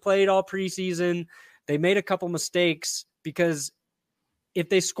guys really played all preseason. They made a couple mistakes because if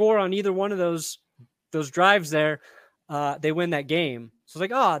they score on either one of those drives there, they win that game. So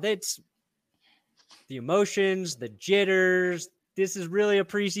it's like, that's the emotions, the jitters. This is really a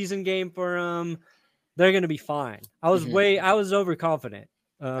preseason game for them. They're going to be fine. I was overconfident.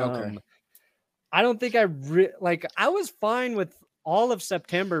 Okay. I don't think I was fine with all of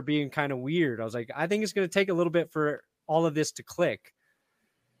September being kind of weird. I was like, I think it's going to take a little bit for all of this to click.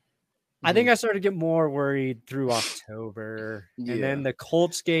 I think I started to get more worried through October. Yeah. And then the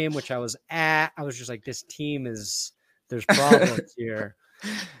Colts game, which I was just like, this team there's problems here.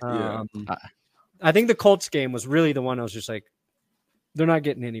 Yeah. I think the Colts game was really the one I was just like, they're not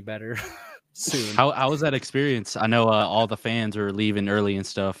getting any better soon. How was that experience? I know all the fans were leaving early and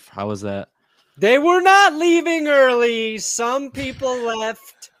stuff. How was that? They were not leaving early. Some people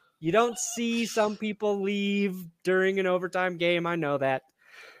left. You don't see some people leave during an overtime game. I know that.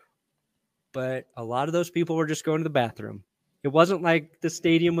 But a lot of those people were just going to the bathroom. It wasn't like the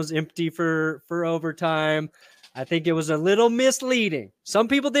stadium was empty for overtime. I think it was a little misleading. Some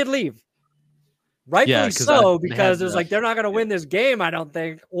people did leave. Rightfully so, because it was like, they're not going to win this game, I don't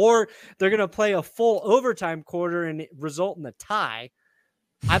think. Or they're going to play a full overtime quarter and result in a tie.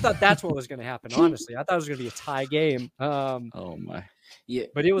 I thought that's what was going to happen, honestly. I thought it was going to be a tie game. Oh, my. Yeah.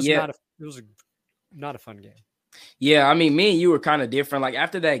 But it was not a fun game. Yeah, I mean, me and you were kind of different. Like,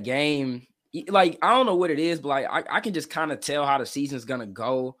 after that game, like, I don't know what it is, but like I can just kind of tell how the season's gonna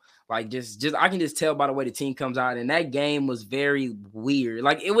go. Like just I can just tell by the way the team comes out. And that game was very weird.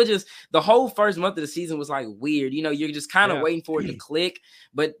 Like it was just the whole first month of the season was like weird. You're just kind of waiting for it to click.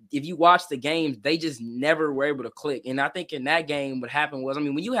 But if you watch the games, they just never were able to click. And I think in that game, what happened was, I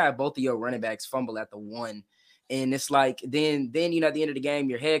mean, when you have both of your running backs fumble at the one, and it's like then at the end of the game,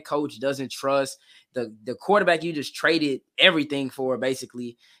 your head coach doesn't trust the quarterback you just traded everything for,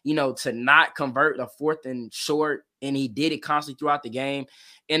 basically, to not convert a 4th and short, and he did it constantly throughout the game.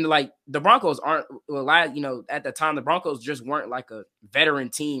 And like the Broncos aren't, at the time the Broncos just weren't like a veteran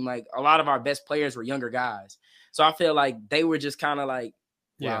team. Like a lot of our best players were younger guys, so I feel like they were just kind of like,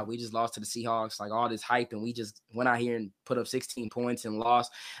 wow, we just lost to the Seahawks, like all this hype, and we just went out here and put up 16 points and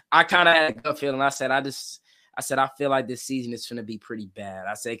lost. I kind of had a gut feeling. I said, I feel like this season is going to be pretty bad.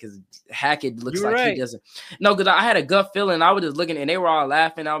 I said, because Hackett looks like he doesn't. No, because I had a gut feeling. I was just looking, and they were all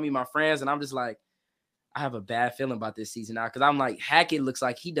laughing at me, my friends, and I'm just like, I have a bad feeling about this season now, because I'm like, Hackett looks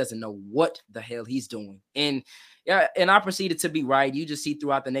like he doesn't know what the hell he's doing. And I proceeded to be right. You just see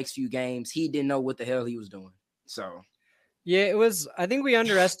throughout the next few games, he didn't know what the hell he was doing. So, yeah, it was. I think we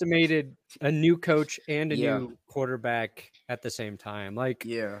underestimated a new coach and a new quarterback at the same time. Like,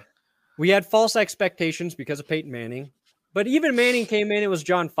 we had false expectations because of Peyton Manning, but even Manning came in, it was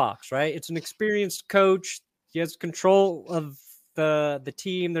John Fox, right? It's an experienced coach. He has control of the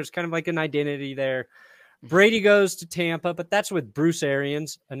team. There's kind of like an identity there. Brady goes to Tampa, but that's with Bruce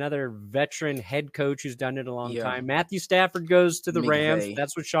Arians, another veteran head coach who's done it a long time. Matthew Stafford goes to the Rams.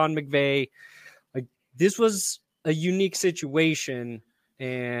 That's with Sean McVay. Like, this was a unique situation,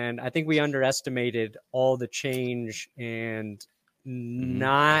 and I think we underestimated all the change and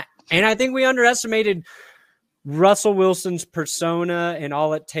I think we underestimated Russell Wilson's persona and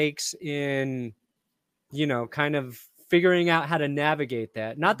all it takes in, kind of figuring out how to navigate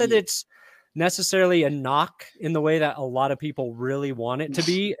that. Not that it's necessarily a knock in the way that a lot of people really want it to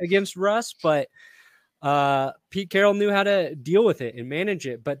be against Russ, but Pete Carroll knew how to deal with it and manage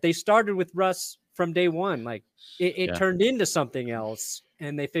it. But they started with Russ from day one. Like it turned into something else,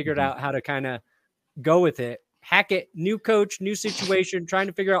 and they figured out how to kind of go with it. Hackett, new coach, new situation, trying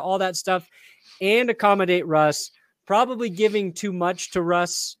to figure out all that stuff and accommodate Russ, probably giving too much to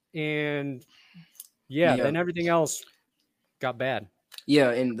Russ. And then everything else got bad.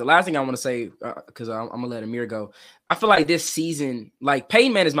 Yeah, and the last thing I want to say, because I'm going to let Amir go, I feel like this season, like,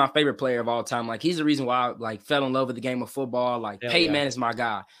 Peyton Manning is my favorite player of all time. Like, he's the reason why I, like, fell in love with the game of football. Like, Peyton Manning is my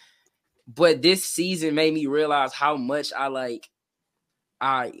guy. But this season made me realize how much I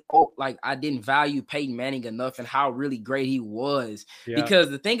didn't value Peyton Manning enough and how really great he was. Yeah. Because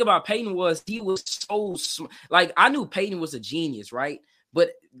the thing about Peyton was he was so like I knew Peyton was a genius, right?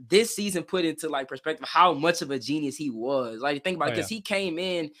 But this season put into like perspective how much of a genius he was. Like think about it, because he came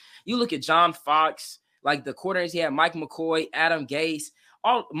in. You look at John Fox, like the coordinators he had, Mike McCoy, Adam Gase.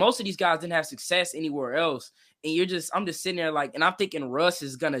 Most of these guys didn't have success anywhere else. And I'm just sitting there like, and I'm thinking Russ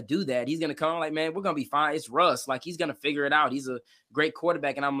is going to do that. He's going to come like, man, we're going to be fine. It's Russ. Like, he's going to figure it out. He's a great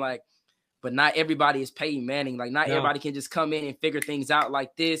quarterback. And I'm like, but not everybody is Peyton Manning. Like, not everybody can just come in and figure things out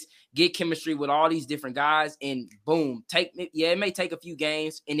like this, get chemistry with all these different guys, and boom, it may take a few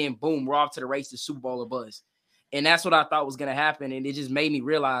games, and then boom, we're off to the race to Super Bowl or buzz. And that's what I thought was going to happen. And it just made me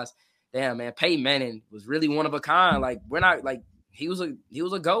realize, damn, man, Peyton Manning was really one of a kind. Like, we're not like, he was a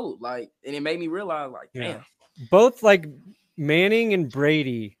GOAT. Like, and it made me realize, like, damn. Both like Manning and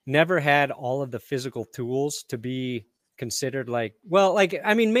Brady never had all of the physical tools to be considered like, well, like,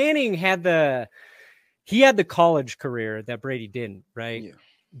 I mean, Manning had the college career that Brady didn't, right? Yeah.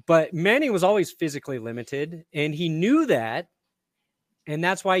 But Manning was always physically limited, and he knew that. And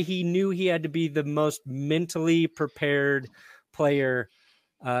that's why he knew he had to be the most mentally prepared player,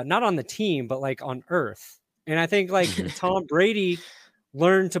 not on the team, but like on earth. And I think like Tom Brady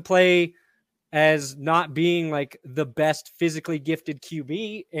learned to play as not being like the best physically gifted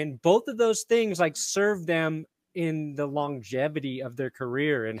QB. And both of those things like served them in the longevity of their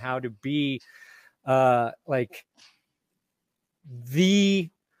career and how to be like the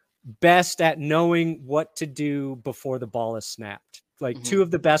best at knowing what to do before the ball is snapped. Like two of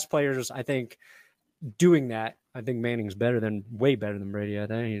the best players, I think, doing that. I think Manning's way better than Brady. I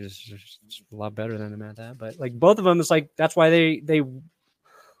think he's just a lot better than him at that. But like both of them, it's like that's why they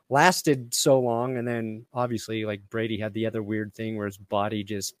lasted so long. And then obviously like Brady had the other weird thing where his body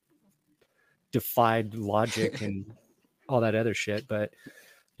just defied logic and all that other shit. But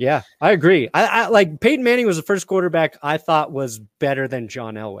yeah, I agree. I like Peyton Manning was the first quarterback I thought was better than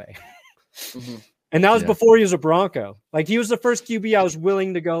John Elway. And that was before he was a Bronco. Like he was the first QB I was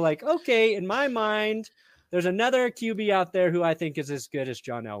willing to go like, okay, in my mind, there's another QB out there who I think is as good as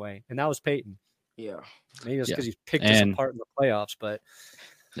John Elway. And that was Peyton. Yeah. Maybe it's because he picked us apart in the playoffs, but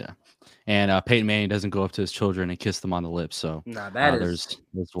yeah. And Peyton Manning doesn't go up to his children and kiss them on the lips. So there's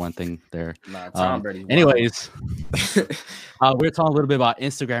one thing there. Tom Brady. Anyways, we're talking a little bit about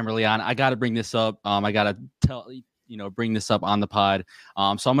Instagram early on. I got to bring this up. I got to bring this up on the pod.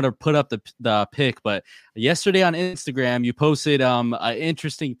 So I'm going to put up the pic, but yesterday on Instagram, you posted an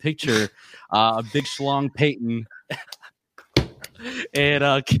interesting picture, Big Schlong Peyton. And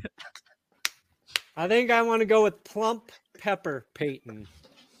I think I want to go with Plump Pepper Peyton.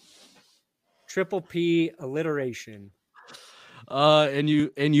 Triple P alliteration. And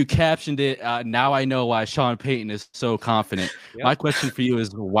you captioned it. Now I know why Sean Payton is so confident. Yep. My question for you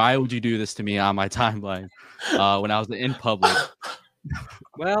is, why would you do this to me on my timeline when I was in public?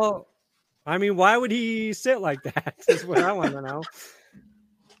 Well, I mean, why would he sit like that? Is what I want to know.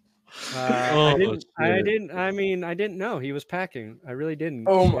 I didn't know he was packing. I really didn't.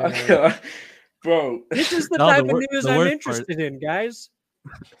 Oh my God, bro! This is the type of news I'm interested in, guys.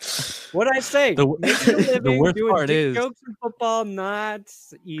 What I say? The worst part is jokes in football, not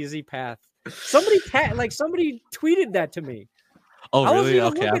easy path. Somebody tweeted that to me. Oh, really?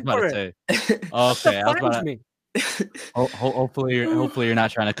 Okay, I was about to say. Okay, I was about to. Hopefully you're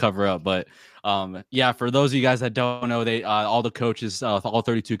not trying to cover up, but for those of you guys that don't know, they all the coaches, all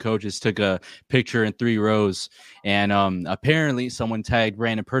 32 coaches took a picture in 3 rows, and apparently someone tagged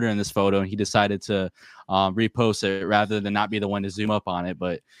Brandon Perna in this photo, and he decided to repost it rather than not be the one to zoom up on it.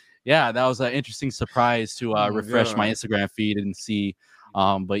 But yeah, that was an interesting surprise to refresh my Instagram feed and see.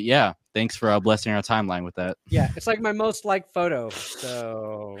 But yeah, thanks for blessing our timeline with that. Yeah, it's like my most liked photo.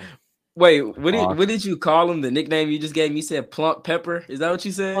 So wait, what did you call him? The nickname you just gave me? You said Plump Pepper. Is that what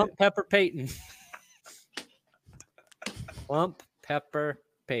you said? Plump Pepper Peyton. Plump Pepper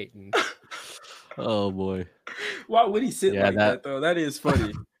Peyton. Oh boy. Why would he sit like that though? That is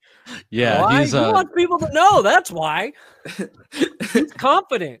funny. Yeah, he wants people to know. That's why. He's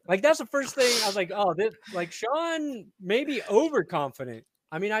confident. Like that's the first thing I was like, oh, this like Sean maybe overconfident.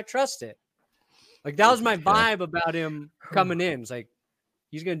 I mean, I trust it. Like that was my vibe about him coming in. It's like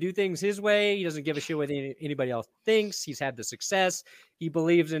he's gonna do things his way. He doesn't give a shit what anybody else thinks. He's had the success. He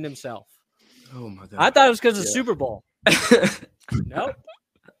believes in himself. Oh my God! I thought it was because of the Super Bowl. Nope.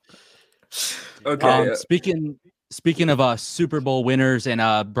 Okay. Speaking of Super Bowl winners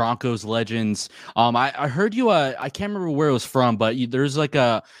and Broncos legends, I heard you. I can't remember where it was from, but there's like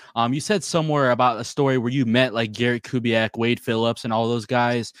you said somewhere about a story where you met like Gary Kubiak, Wade Phillips, and all those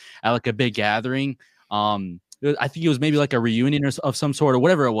guys at like a big gathering. I think it was maybe like a reunion of some sort or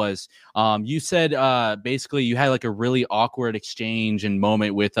whatever it was. You said basically you had like a really awkward exchange and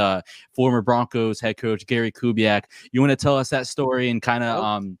moment with former Broncos head coach Gary Kubiak. You want to tell us that story and kind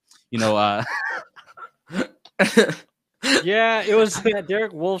of Yeah, it was at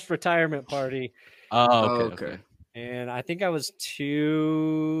Derek Wolf's retirement party. Oh, okay. And I think I was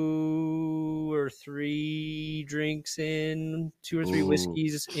 2 or 3 drinks in, 2 or 3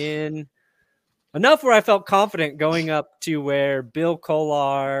 whiskeys in. Enough where I felt confident going up to where Bill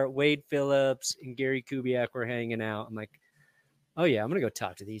Kolar, Wade Phillips, and Gary Kubiak were hanging out. I'm like, oh yeah, I'm gonna go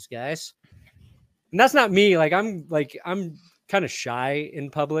talk to these guys. And that's not me. I'm kind of shy in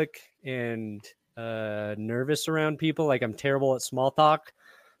public and nervous around people. Like I'm terrible at small talk,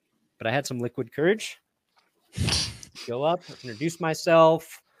 but I had some liquid courage. Go up, introduce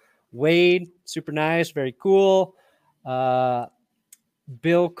myself. Wade, super nice, very cool.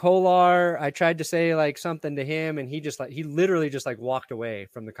 Bill Kolar, I tried to say like something to him, and he literally just walked away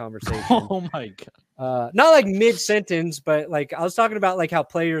from the conversation. Oh my God. Not like mid sentence, but like I was talking about like how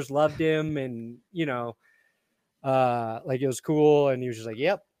players loved him, and like it was cool, and he was just like,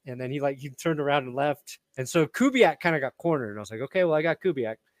 yep. And then he turned around and left. And so Kubiak kind of got cornered. And I was like, okay, well, I got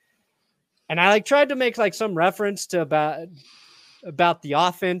Kubiak. And I tried to make like some reference to about the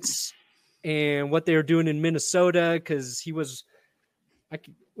offense and what they were doing in Minnesota, because he was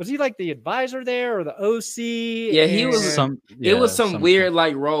he like the advisor there or the OC? Yeah, he was it was some weird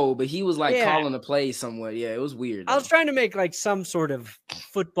like role, but he was like calling the play somewhat. Yeah, it was weird. I was trying to make like some sort of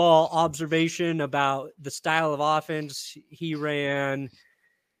football observation about the style of offense he ran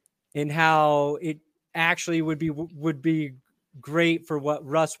and how it actually would be great for what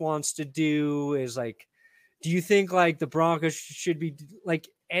Russ wants to do. Is like, do you think like the Broncos should be like,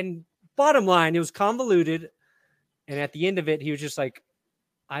 and bottom line, it was convoluted. And at the end of it, he was just like,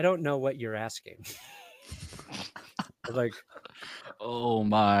 I don't know what you're asking. I was like, oh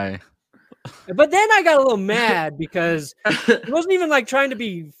my. But then I got a little mad because he wasn't even like trying to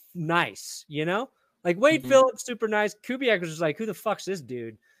be nice, like Wade Phillips, super nice. Kubiak was just like, who the fuck's this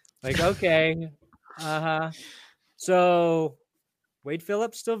dude? Like, okay. So Wade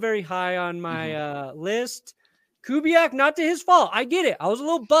Phillips still very high on my list. Kubiak, not to his fault. I get it. I was a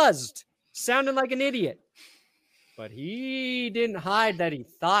little buzzed, sounding like an idiot. But he didn't hide that he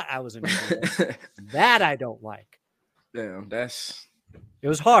thought I was an idiot. That I don't like. Damn, it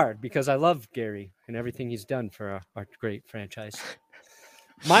was hard because I love Gary and everything he's done for our great franchise.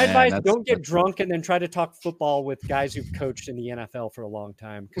 My advice, don't get drunk and then try to talk football with guys who've coached in the NFL for a long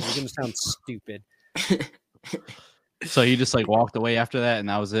time, because you're going to sound stupid. So you just like walked away after that and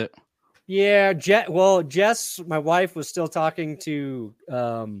that was it? Yeah. Jess, my wife, was still talking to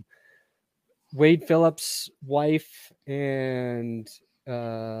Wade Phillips' wife and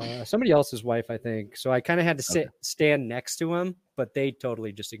somebody else's wife, I think. So I kind of had to stand next to him, but they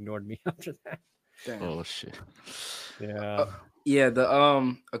totally just ignored me after that. Damn. Oh shit. Yeah.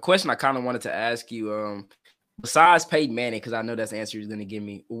 A question I kind of wanted to ask you, besides Peyton Manning, because I know that's the answer you're going to give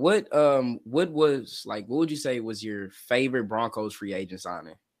me, what would you say was your favorite Broncos free agent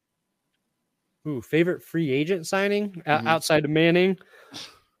signing? Ooh, favorite free agent signing outside of Manning?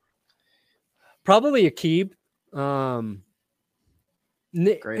 Probably Akib. And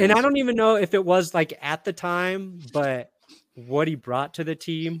answer. I don't even know if it was like at the time, but what he brought to the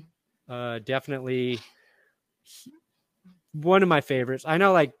team, definitely one of my favorites. I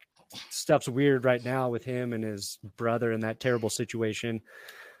know like stuff's weird right now with him and his brother in that terrible situation.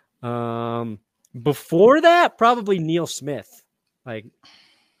 Before that, probably Neil Smith, like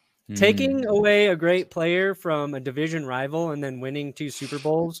taking away a great player from a division rival and then winning 2 Super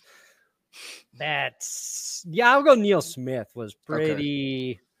Bowls. I'll go Neil Smith was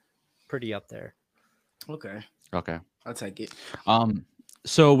pretty up there. Okay. I'll take it.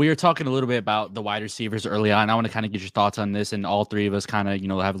 So we were talking a little bit about the wide receivers early on. I want to kind of get your thoughts on this, and all three of us kind of,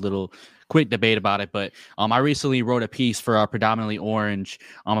 have a little quick debate about it. But I recently wrote a piece for Predominantly Orange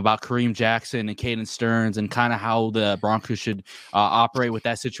about Kareem Jackson and Caden Stearns and kind of how the Broncos should operate with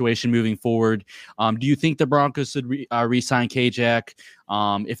that situation moving forward. Do you think the Broncos should re-sign K-Jack?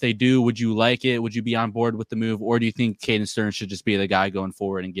 If they do, would you like it? Would you be on board with the move? Or do you think Caden Stearns should just be the guy going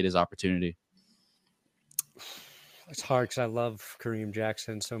forward and get his opportunity? It's hard because I love Kareem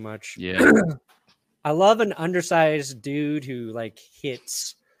Jackson so much. Yeah. I love an undersized dude who like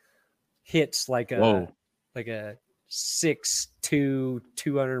hits like a 6'2",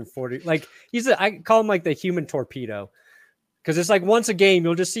 240. Like I call him like the human torpedo. Because it's like once a game,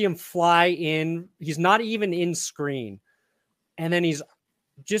 you'll just see him fly in. He's not even in screen. And then he's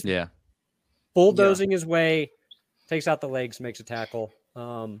just bulldozing his way, takes out the legs, makes a tackle.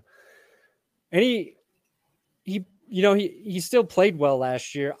 And he still played well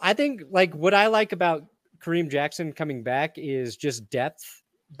last year. I think like what I like about Kareem Jackson coming back is just depth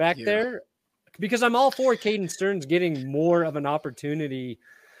back there. Because I'm all for Caden Stearns getting more of an opportunity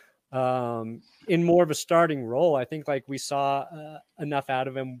in more of a starting role. I think like we saw enough out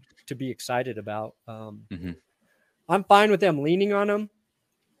of him to be excited about. I'm fine with them leaning on him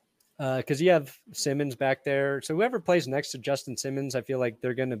because you have Simmons back there. So whoever plays next to Justin Simmons, I feel like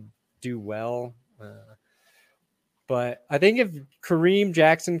they're going to do well. But I think if Kareem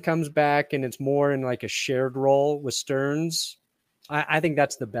Jackson comes back and it's more in like a shared role with Stearns, I think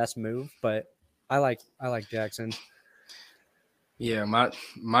that's the best move. But I like Jackson. Yeah,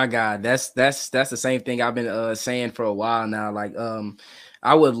 my God, that's the same thing I've been saying for a while now. Like,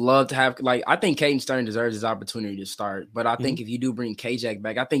 I would love to have I think Caden Stearns deserves his opportunity to start, but I think if you do bring K-Jack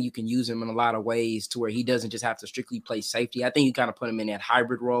back, I think you can use him in a lot of ways to where he doesn't just have to strictly play safety. I think you kind of put him in that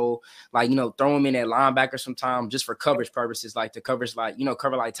hybrid role, like throw him in at linebacker sometimes just for coverage purposes, like to cover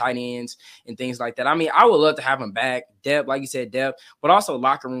like tight ends and things like that. I mean, I would love to have him back, depth, like you said, depth, but also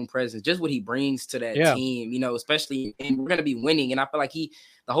locker room presence, just what he brings to that team, especially, and we're gonna be winning. And I feel like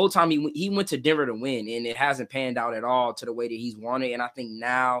the whole time he went to Denver to win, and it hasn't panned out at all to the way that he's wanted. And I think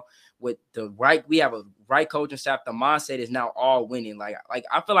now with we have a right coaching staff, the mindset is now all winning. Like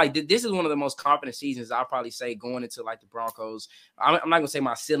I feel like this is one of the most confident seasons I'll probably say going into like the Broncos. I'm not gonna say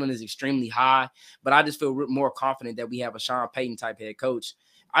my ceiling is extremely high, but I just feel more confident that we have a Sean Payton type head coach.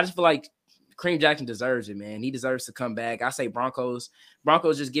 I just feel like Kareem Jackson deserves it, man. He deserves to come back. I say Broncos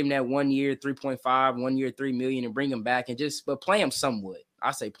just give him that 1 year, 3.5, 1 year, $3 million and bring him back and but play him somewhat.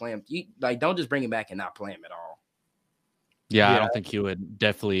 I say play him. Don't just bring him back and not play him at all. Yeah, I don't think he would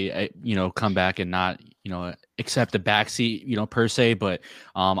definitely, come back and not, accept the backseat, per se. But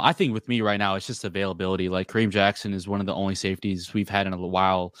I think with me right now, it's just availability. Like Kareem Jackson is one of the only safeties we've had in a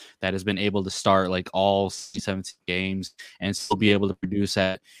while that has been able to start like all 17 games and still be able to produce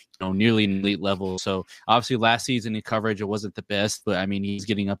at, nearly an elite level. So obviously last season in coverage, it wasn't the best, but I mean, he's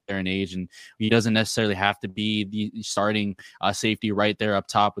getting up there in age and he doesn't necessarily have to be the starting safety right there up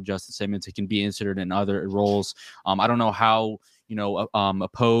top with Justin Simmons. He can be inserted in other roles. I don't know how,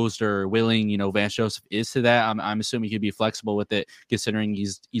 opposed or willing, Vance Joseph is to that. I'm assuming he'd be flexible with it considering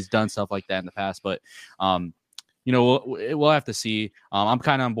he's done stuff like that in the past, but we'll have to see. I'm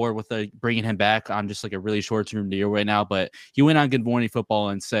kind of on board with bringing him back on just like a really short-term deal right now. But he went on Good Morning Football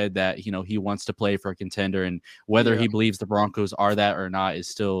and said that he wants to play for a contender, and whether he believes the Broncos are that or not is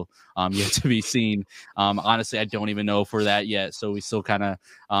still yet to be seen. Honestly, I don't even know for that yet. So we still kind of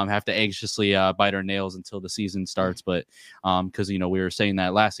have to anxiously bite our nails until the season starts. But because we were saying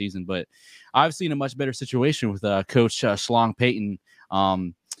that last season, but obviously in a much better situation with Coach Schlong Payton.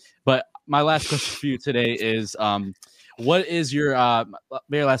 But my last question for you today is, what is your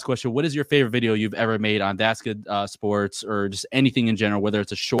very last question? What is your favorite video you've ever made on That's Good Sports or just anything in general, whether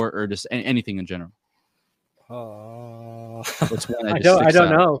it's a short or just anything in general? What's one I don't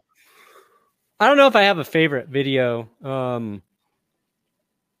know. I don't know if I have a favorite video.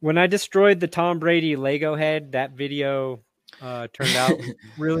 When I destroyed the Tom Brady Lego head, that video turned out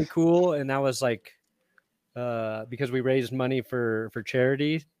really cool, and that was like because we raised money for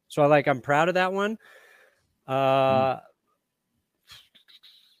charity. So I'm proud of that one. I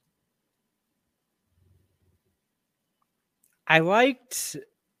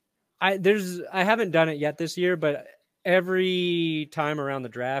haven't done it yet this year, but every time around the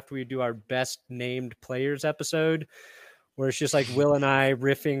draft, we do our best named players episode where it's just like Will and I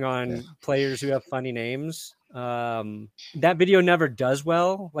riffing on players who have funny names. That video never does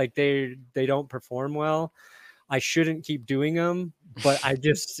well. Like they don't perform well. I shouldn't keep doing them, but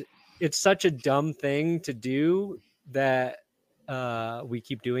it's such a dumb thing to do that we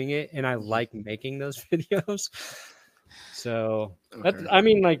keep doing it. And I like making those videos. So that's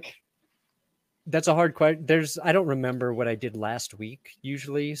a hard question. I don't remember what I did last week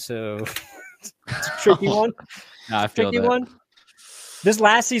usually. So it's a tricky one. No, I feel that. One. This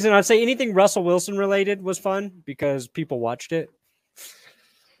last season, I'd say anything Russell Wilson related was fun because people watched it.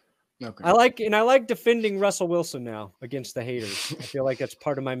 Okay. I like defending Russell Wilson now against the haters. I feel like that's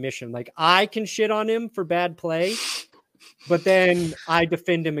part of my mission. Like I can shit on him for bad play, but then I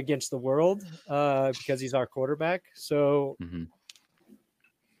defend him against the world because he's our quarterback. So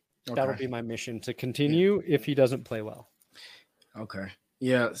that'll be my mission to continue if he doesn't play well. Okay.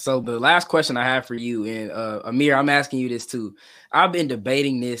 Yeah. So the last question I have for you, and Amir, I'm asking you this too. I've been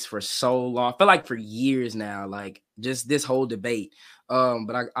debating this for so long. I feel like for years now, like just this whole debate.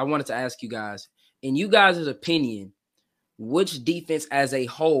 But I wanted to ask you guys, in you guys' opinion, which defense as a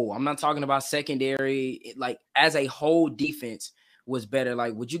whole, I'm not talking about secondary, like as a whole defense was better?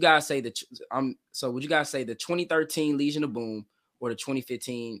 Like, would you guys say would you guys say the 2013 Legion of Boom or the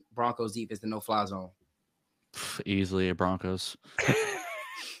 2015 Broncos defense, the no-fly zone? Easily a Broncos.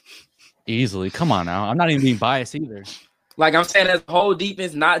 Easily. Come on now. I'm not even being biased either. Like I'm saying, as a whole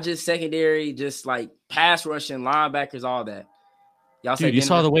defense, not just secondary, just like pass rushing, linebackers, all that. Y'all Dude, you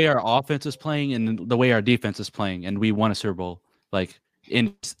saw the way our offense is playing and the way our defense is playing, and we won a Super Bowl like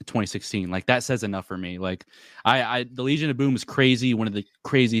in 2016. Like that says enough for me. Like the Legion of Boom is crazy, one of the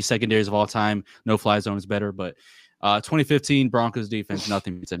crazy secondaries of all time. No fly zone is better, but 2015 Broncos defense,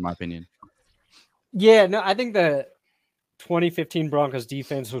 nothing beats it, in my opinion. Yeah, no, I think the 2015 Broncos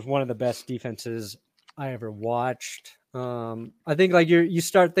defense was one of the best defenses I ever watched. I think like you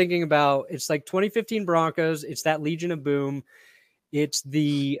start thinking about, it's like 2015 Broncos, it's that Legion of Boom. It's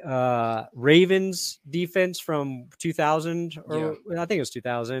the Ravens defense from 2000, or I think it was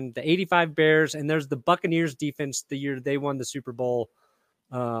 2000, the 85 Bears, and there's the Buccaneers defense the year they won the Super Bowl.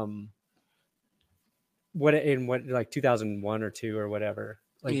 Like 2001 or 2 or whatever.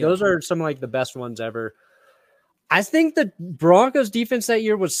 Like those are some like the best ones ever. I think the Broncos defense that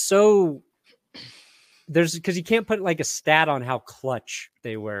year was because you can't put like a stat on how clutch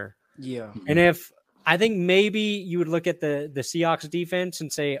they were. Yeah. And I think maybe you would look at the Seahawks defense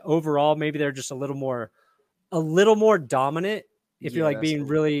and say overall maybe they're just a little more dominant if you're like being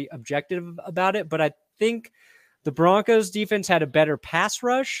really objective about it. But I think the Broncos defense had a better pass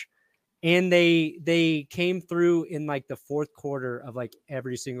rush, and they came through in like the fourth quarter of like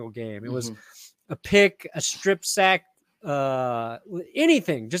every single game. It was a pick, a strip sack,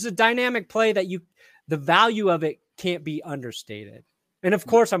 anything, just a dynamic play that the value of it can't be understated. And of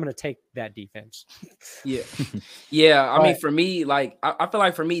course, I'm going to take that defense. Yeah. I mean, for me, like I feel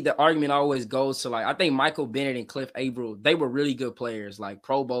like for me, the argument always goes to like I think Michael Bennett and Cliff Averill, they were really good players, like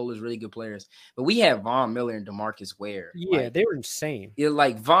Pro Bowlers, really good players. But we had Von Miller and DeMarcus Ware. Yeah, they were insane. Yeah,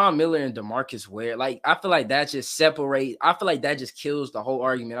 like Von Miller and DeMarcus Ware. Like I feel like that just separate. I feel like that just kills the whole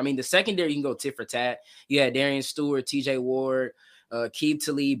argument. I mean, the secondary you can go tit for tat. You had Darian Stewart, T.J. Ward, Keith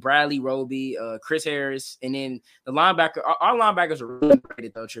Talib, Bradley Roby, Chris Harris, and then the linebacker. Our linebackers are really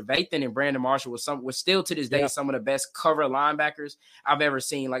rated though. Trevathan and Brandon Marshall was still to this day some of the best cover linebackers I've ever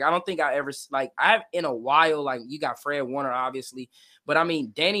seen. Like I don't think I've in a while. Like you got Fred Warner obviously, but I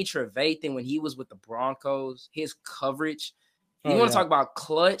mean Danny Trevathan when he was with the Broncos, his coverage. You want to talk about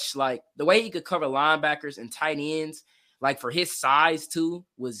clutch? Like the way he could cover linebackers and tight ends, like for his size too,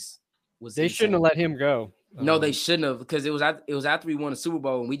 was. They shouldn't have let him go. No, they shouldn't have, because it was after we won the Super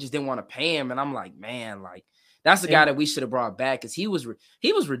Bowl and we just didn't want to pay him. And I'm like, man, like that's the guy that we should have brought back, because he was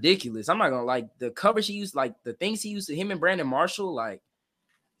ridiculous. I'm not gonna like the coverage he used, like the things he used to him and Brandon Marshall, like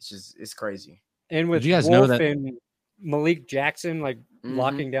it's crazy. And with you guys Wolf know that and Malik Jackson like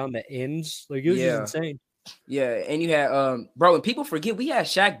locking down the ends, like it was just insane. Yeah, and you had bro, and people forget we had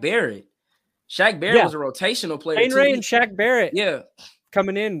Shaq Barrett. Shaq Barrett was a rotational player. Shane Ray and Shaq Barrett. Yeah.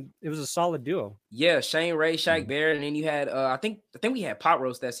 Coming in, it was a solid duo. Yeah, Shane Ray, Shaq Barrett, and then you had I think we had Pot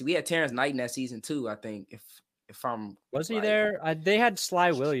Roast that season. We had Terrence Knight in that season too. I think if I'm he there? They had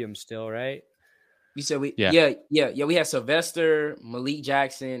Sly Williams still, right? You said we we had Sylvester, Malik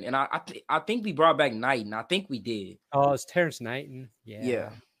Jackson, and I think we brought back Knighton. I think we did. Oh, it's Terrence Knighton. Yeah,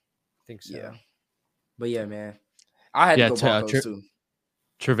 I think so. Yeah, but yeah, man, I had to go Broncos too.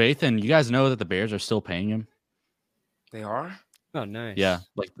 Trevathan, you guys know that the Bears are still paying him. They are. Oh, nice. Yeah,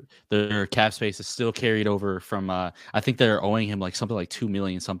 like their cap space is still carried over from. I think they're owing him like something like $2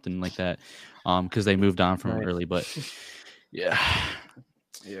 million, something like that, because they moved on from him early. But yeah,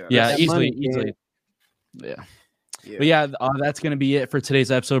 easily. Yeah. But yeah, that's going to be it for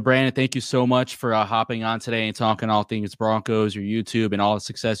today's episode. Brandon, thank you so much for hopping on today and talking all things Broncos, your YouTube, and all the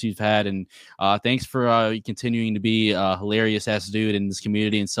success you've had. And thanks for continuing to be a hilarious-ass dude in this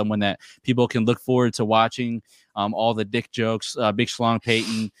community and someone that people can look forward to watching. All the dick jokes, Big Schlong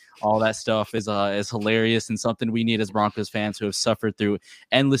Peyton, all that stuff is hilarious and something we need as Broncos fans who have suffered through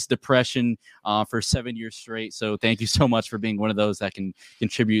endless depression for 7 years straight. So thank you so much for being one of those that can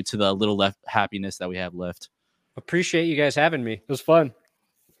contribute to the little happiness that we have left. Appreciate you guys having me. It was fun.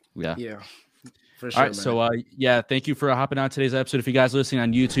 Yeah. For sure. All right. Man. So, thank you for hopping on today's episode. If you guys are listening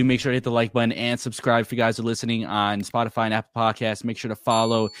on YouTube, make sure to hit the like button and subscribe. If you guys are listening on Spotify and Apple Podcasts, make sure to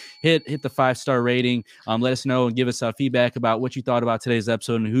follow, hit the 5-star rating. Let us know and give us feedback about what you thought about today's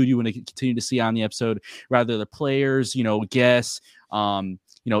episode and who you want to continue to see on the episode, rather the players, guests,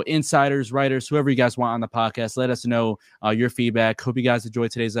 insiders, writers, whoever you guys want on the podcast. Let us know your feedback. Hope you guys enjoyed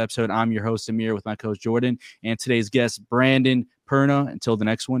today's episode. I'm your host, Amir, with my coach, Jordan, and today's guest, Brandon Perna. Until the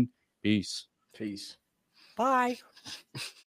next one, peace. Peace. Bye.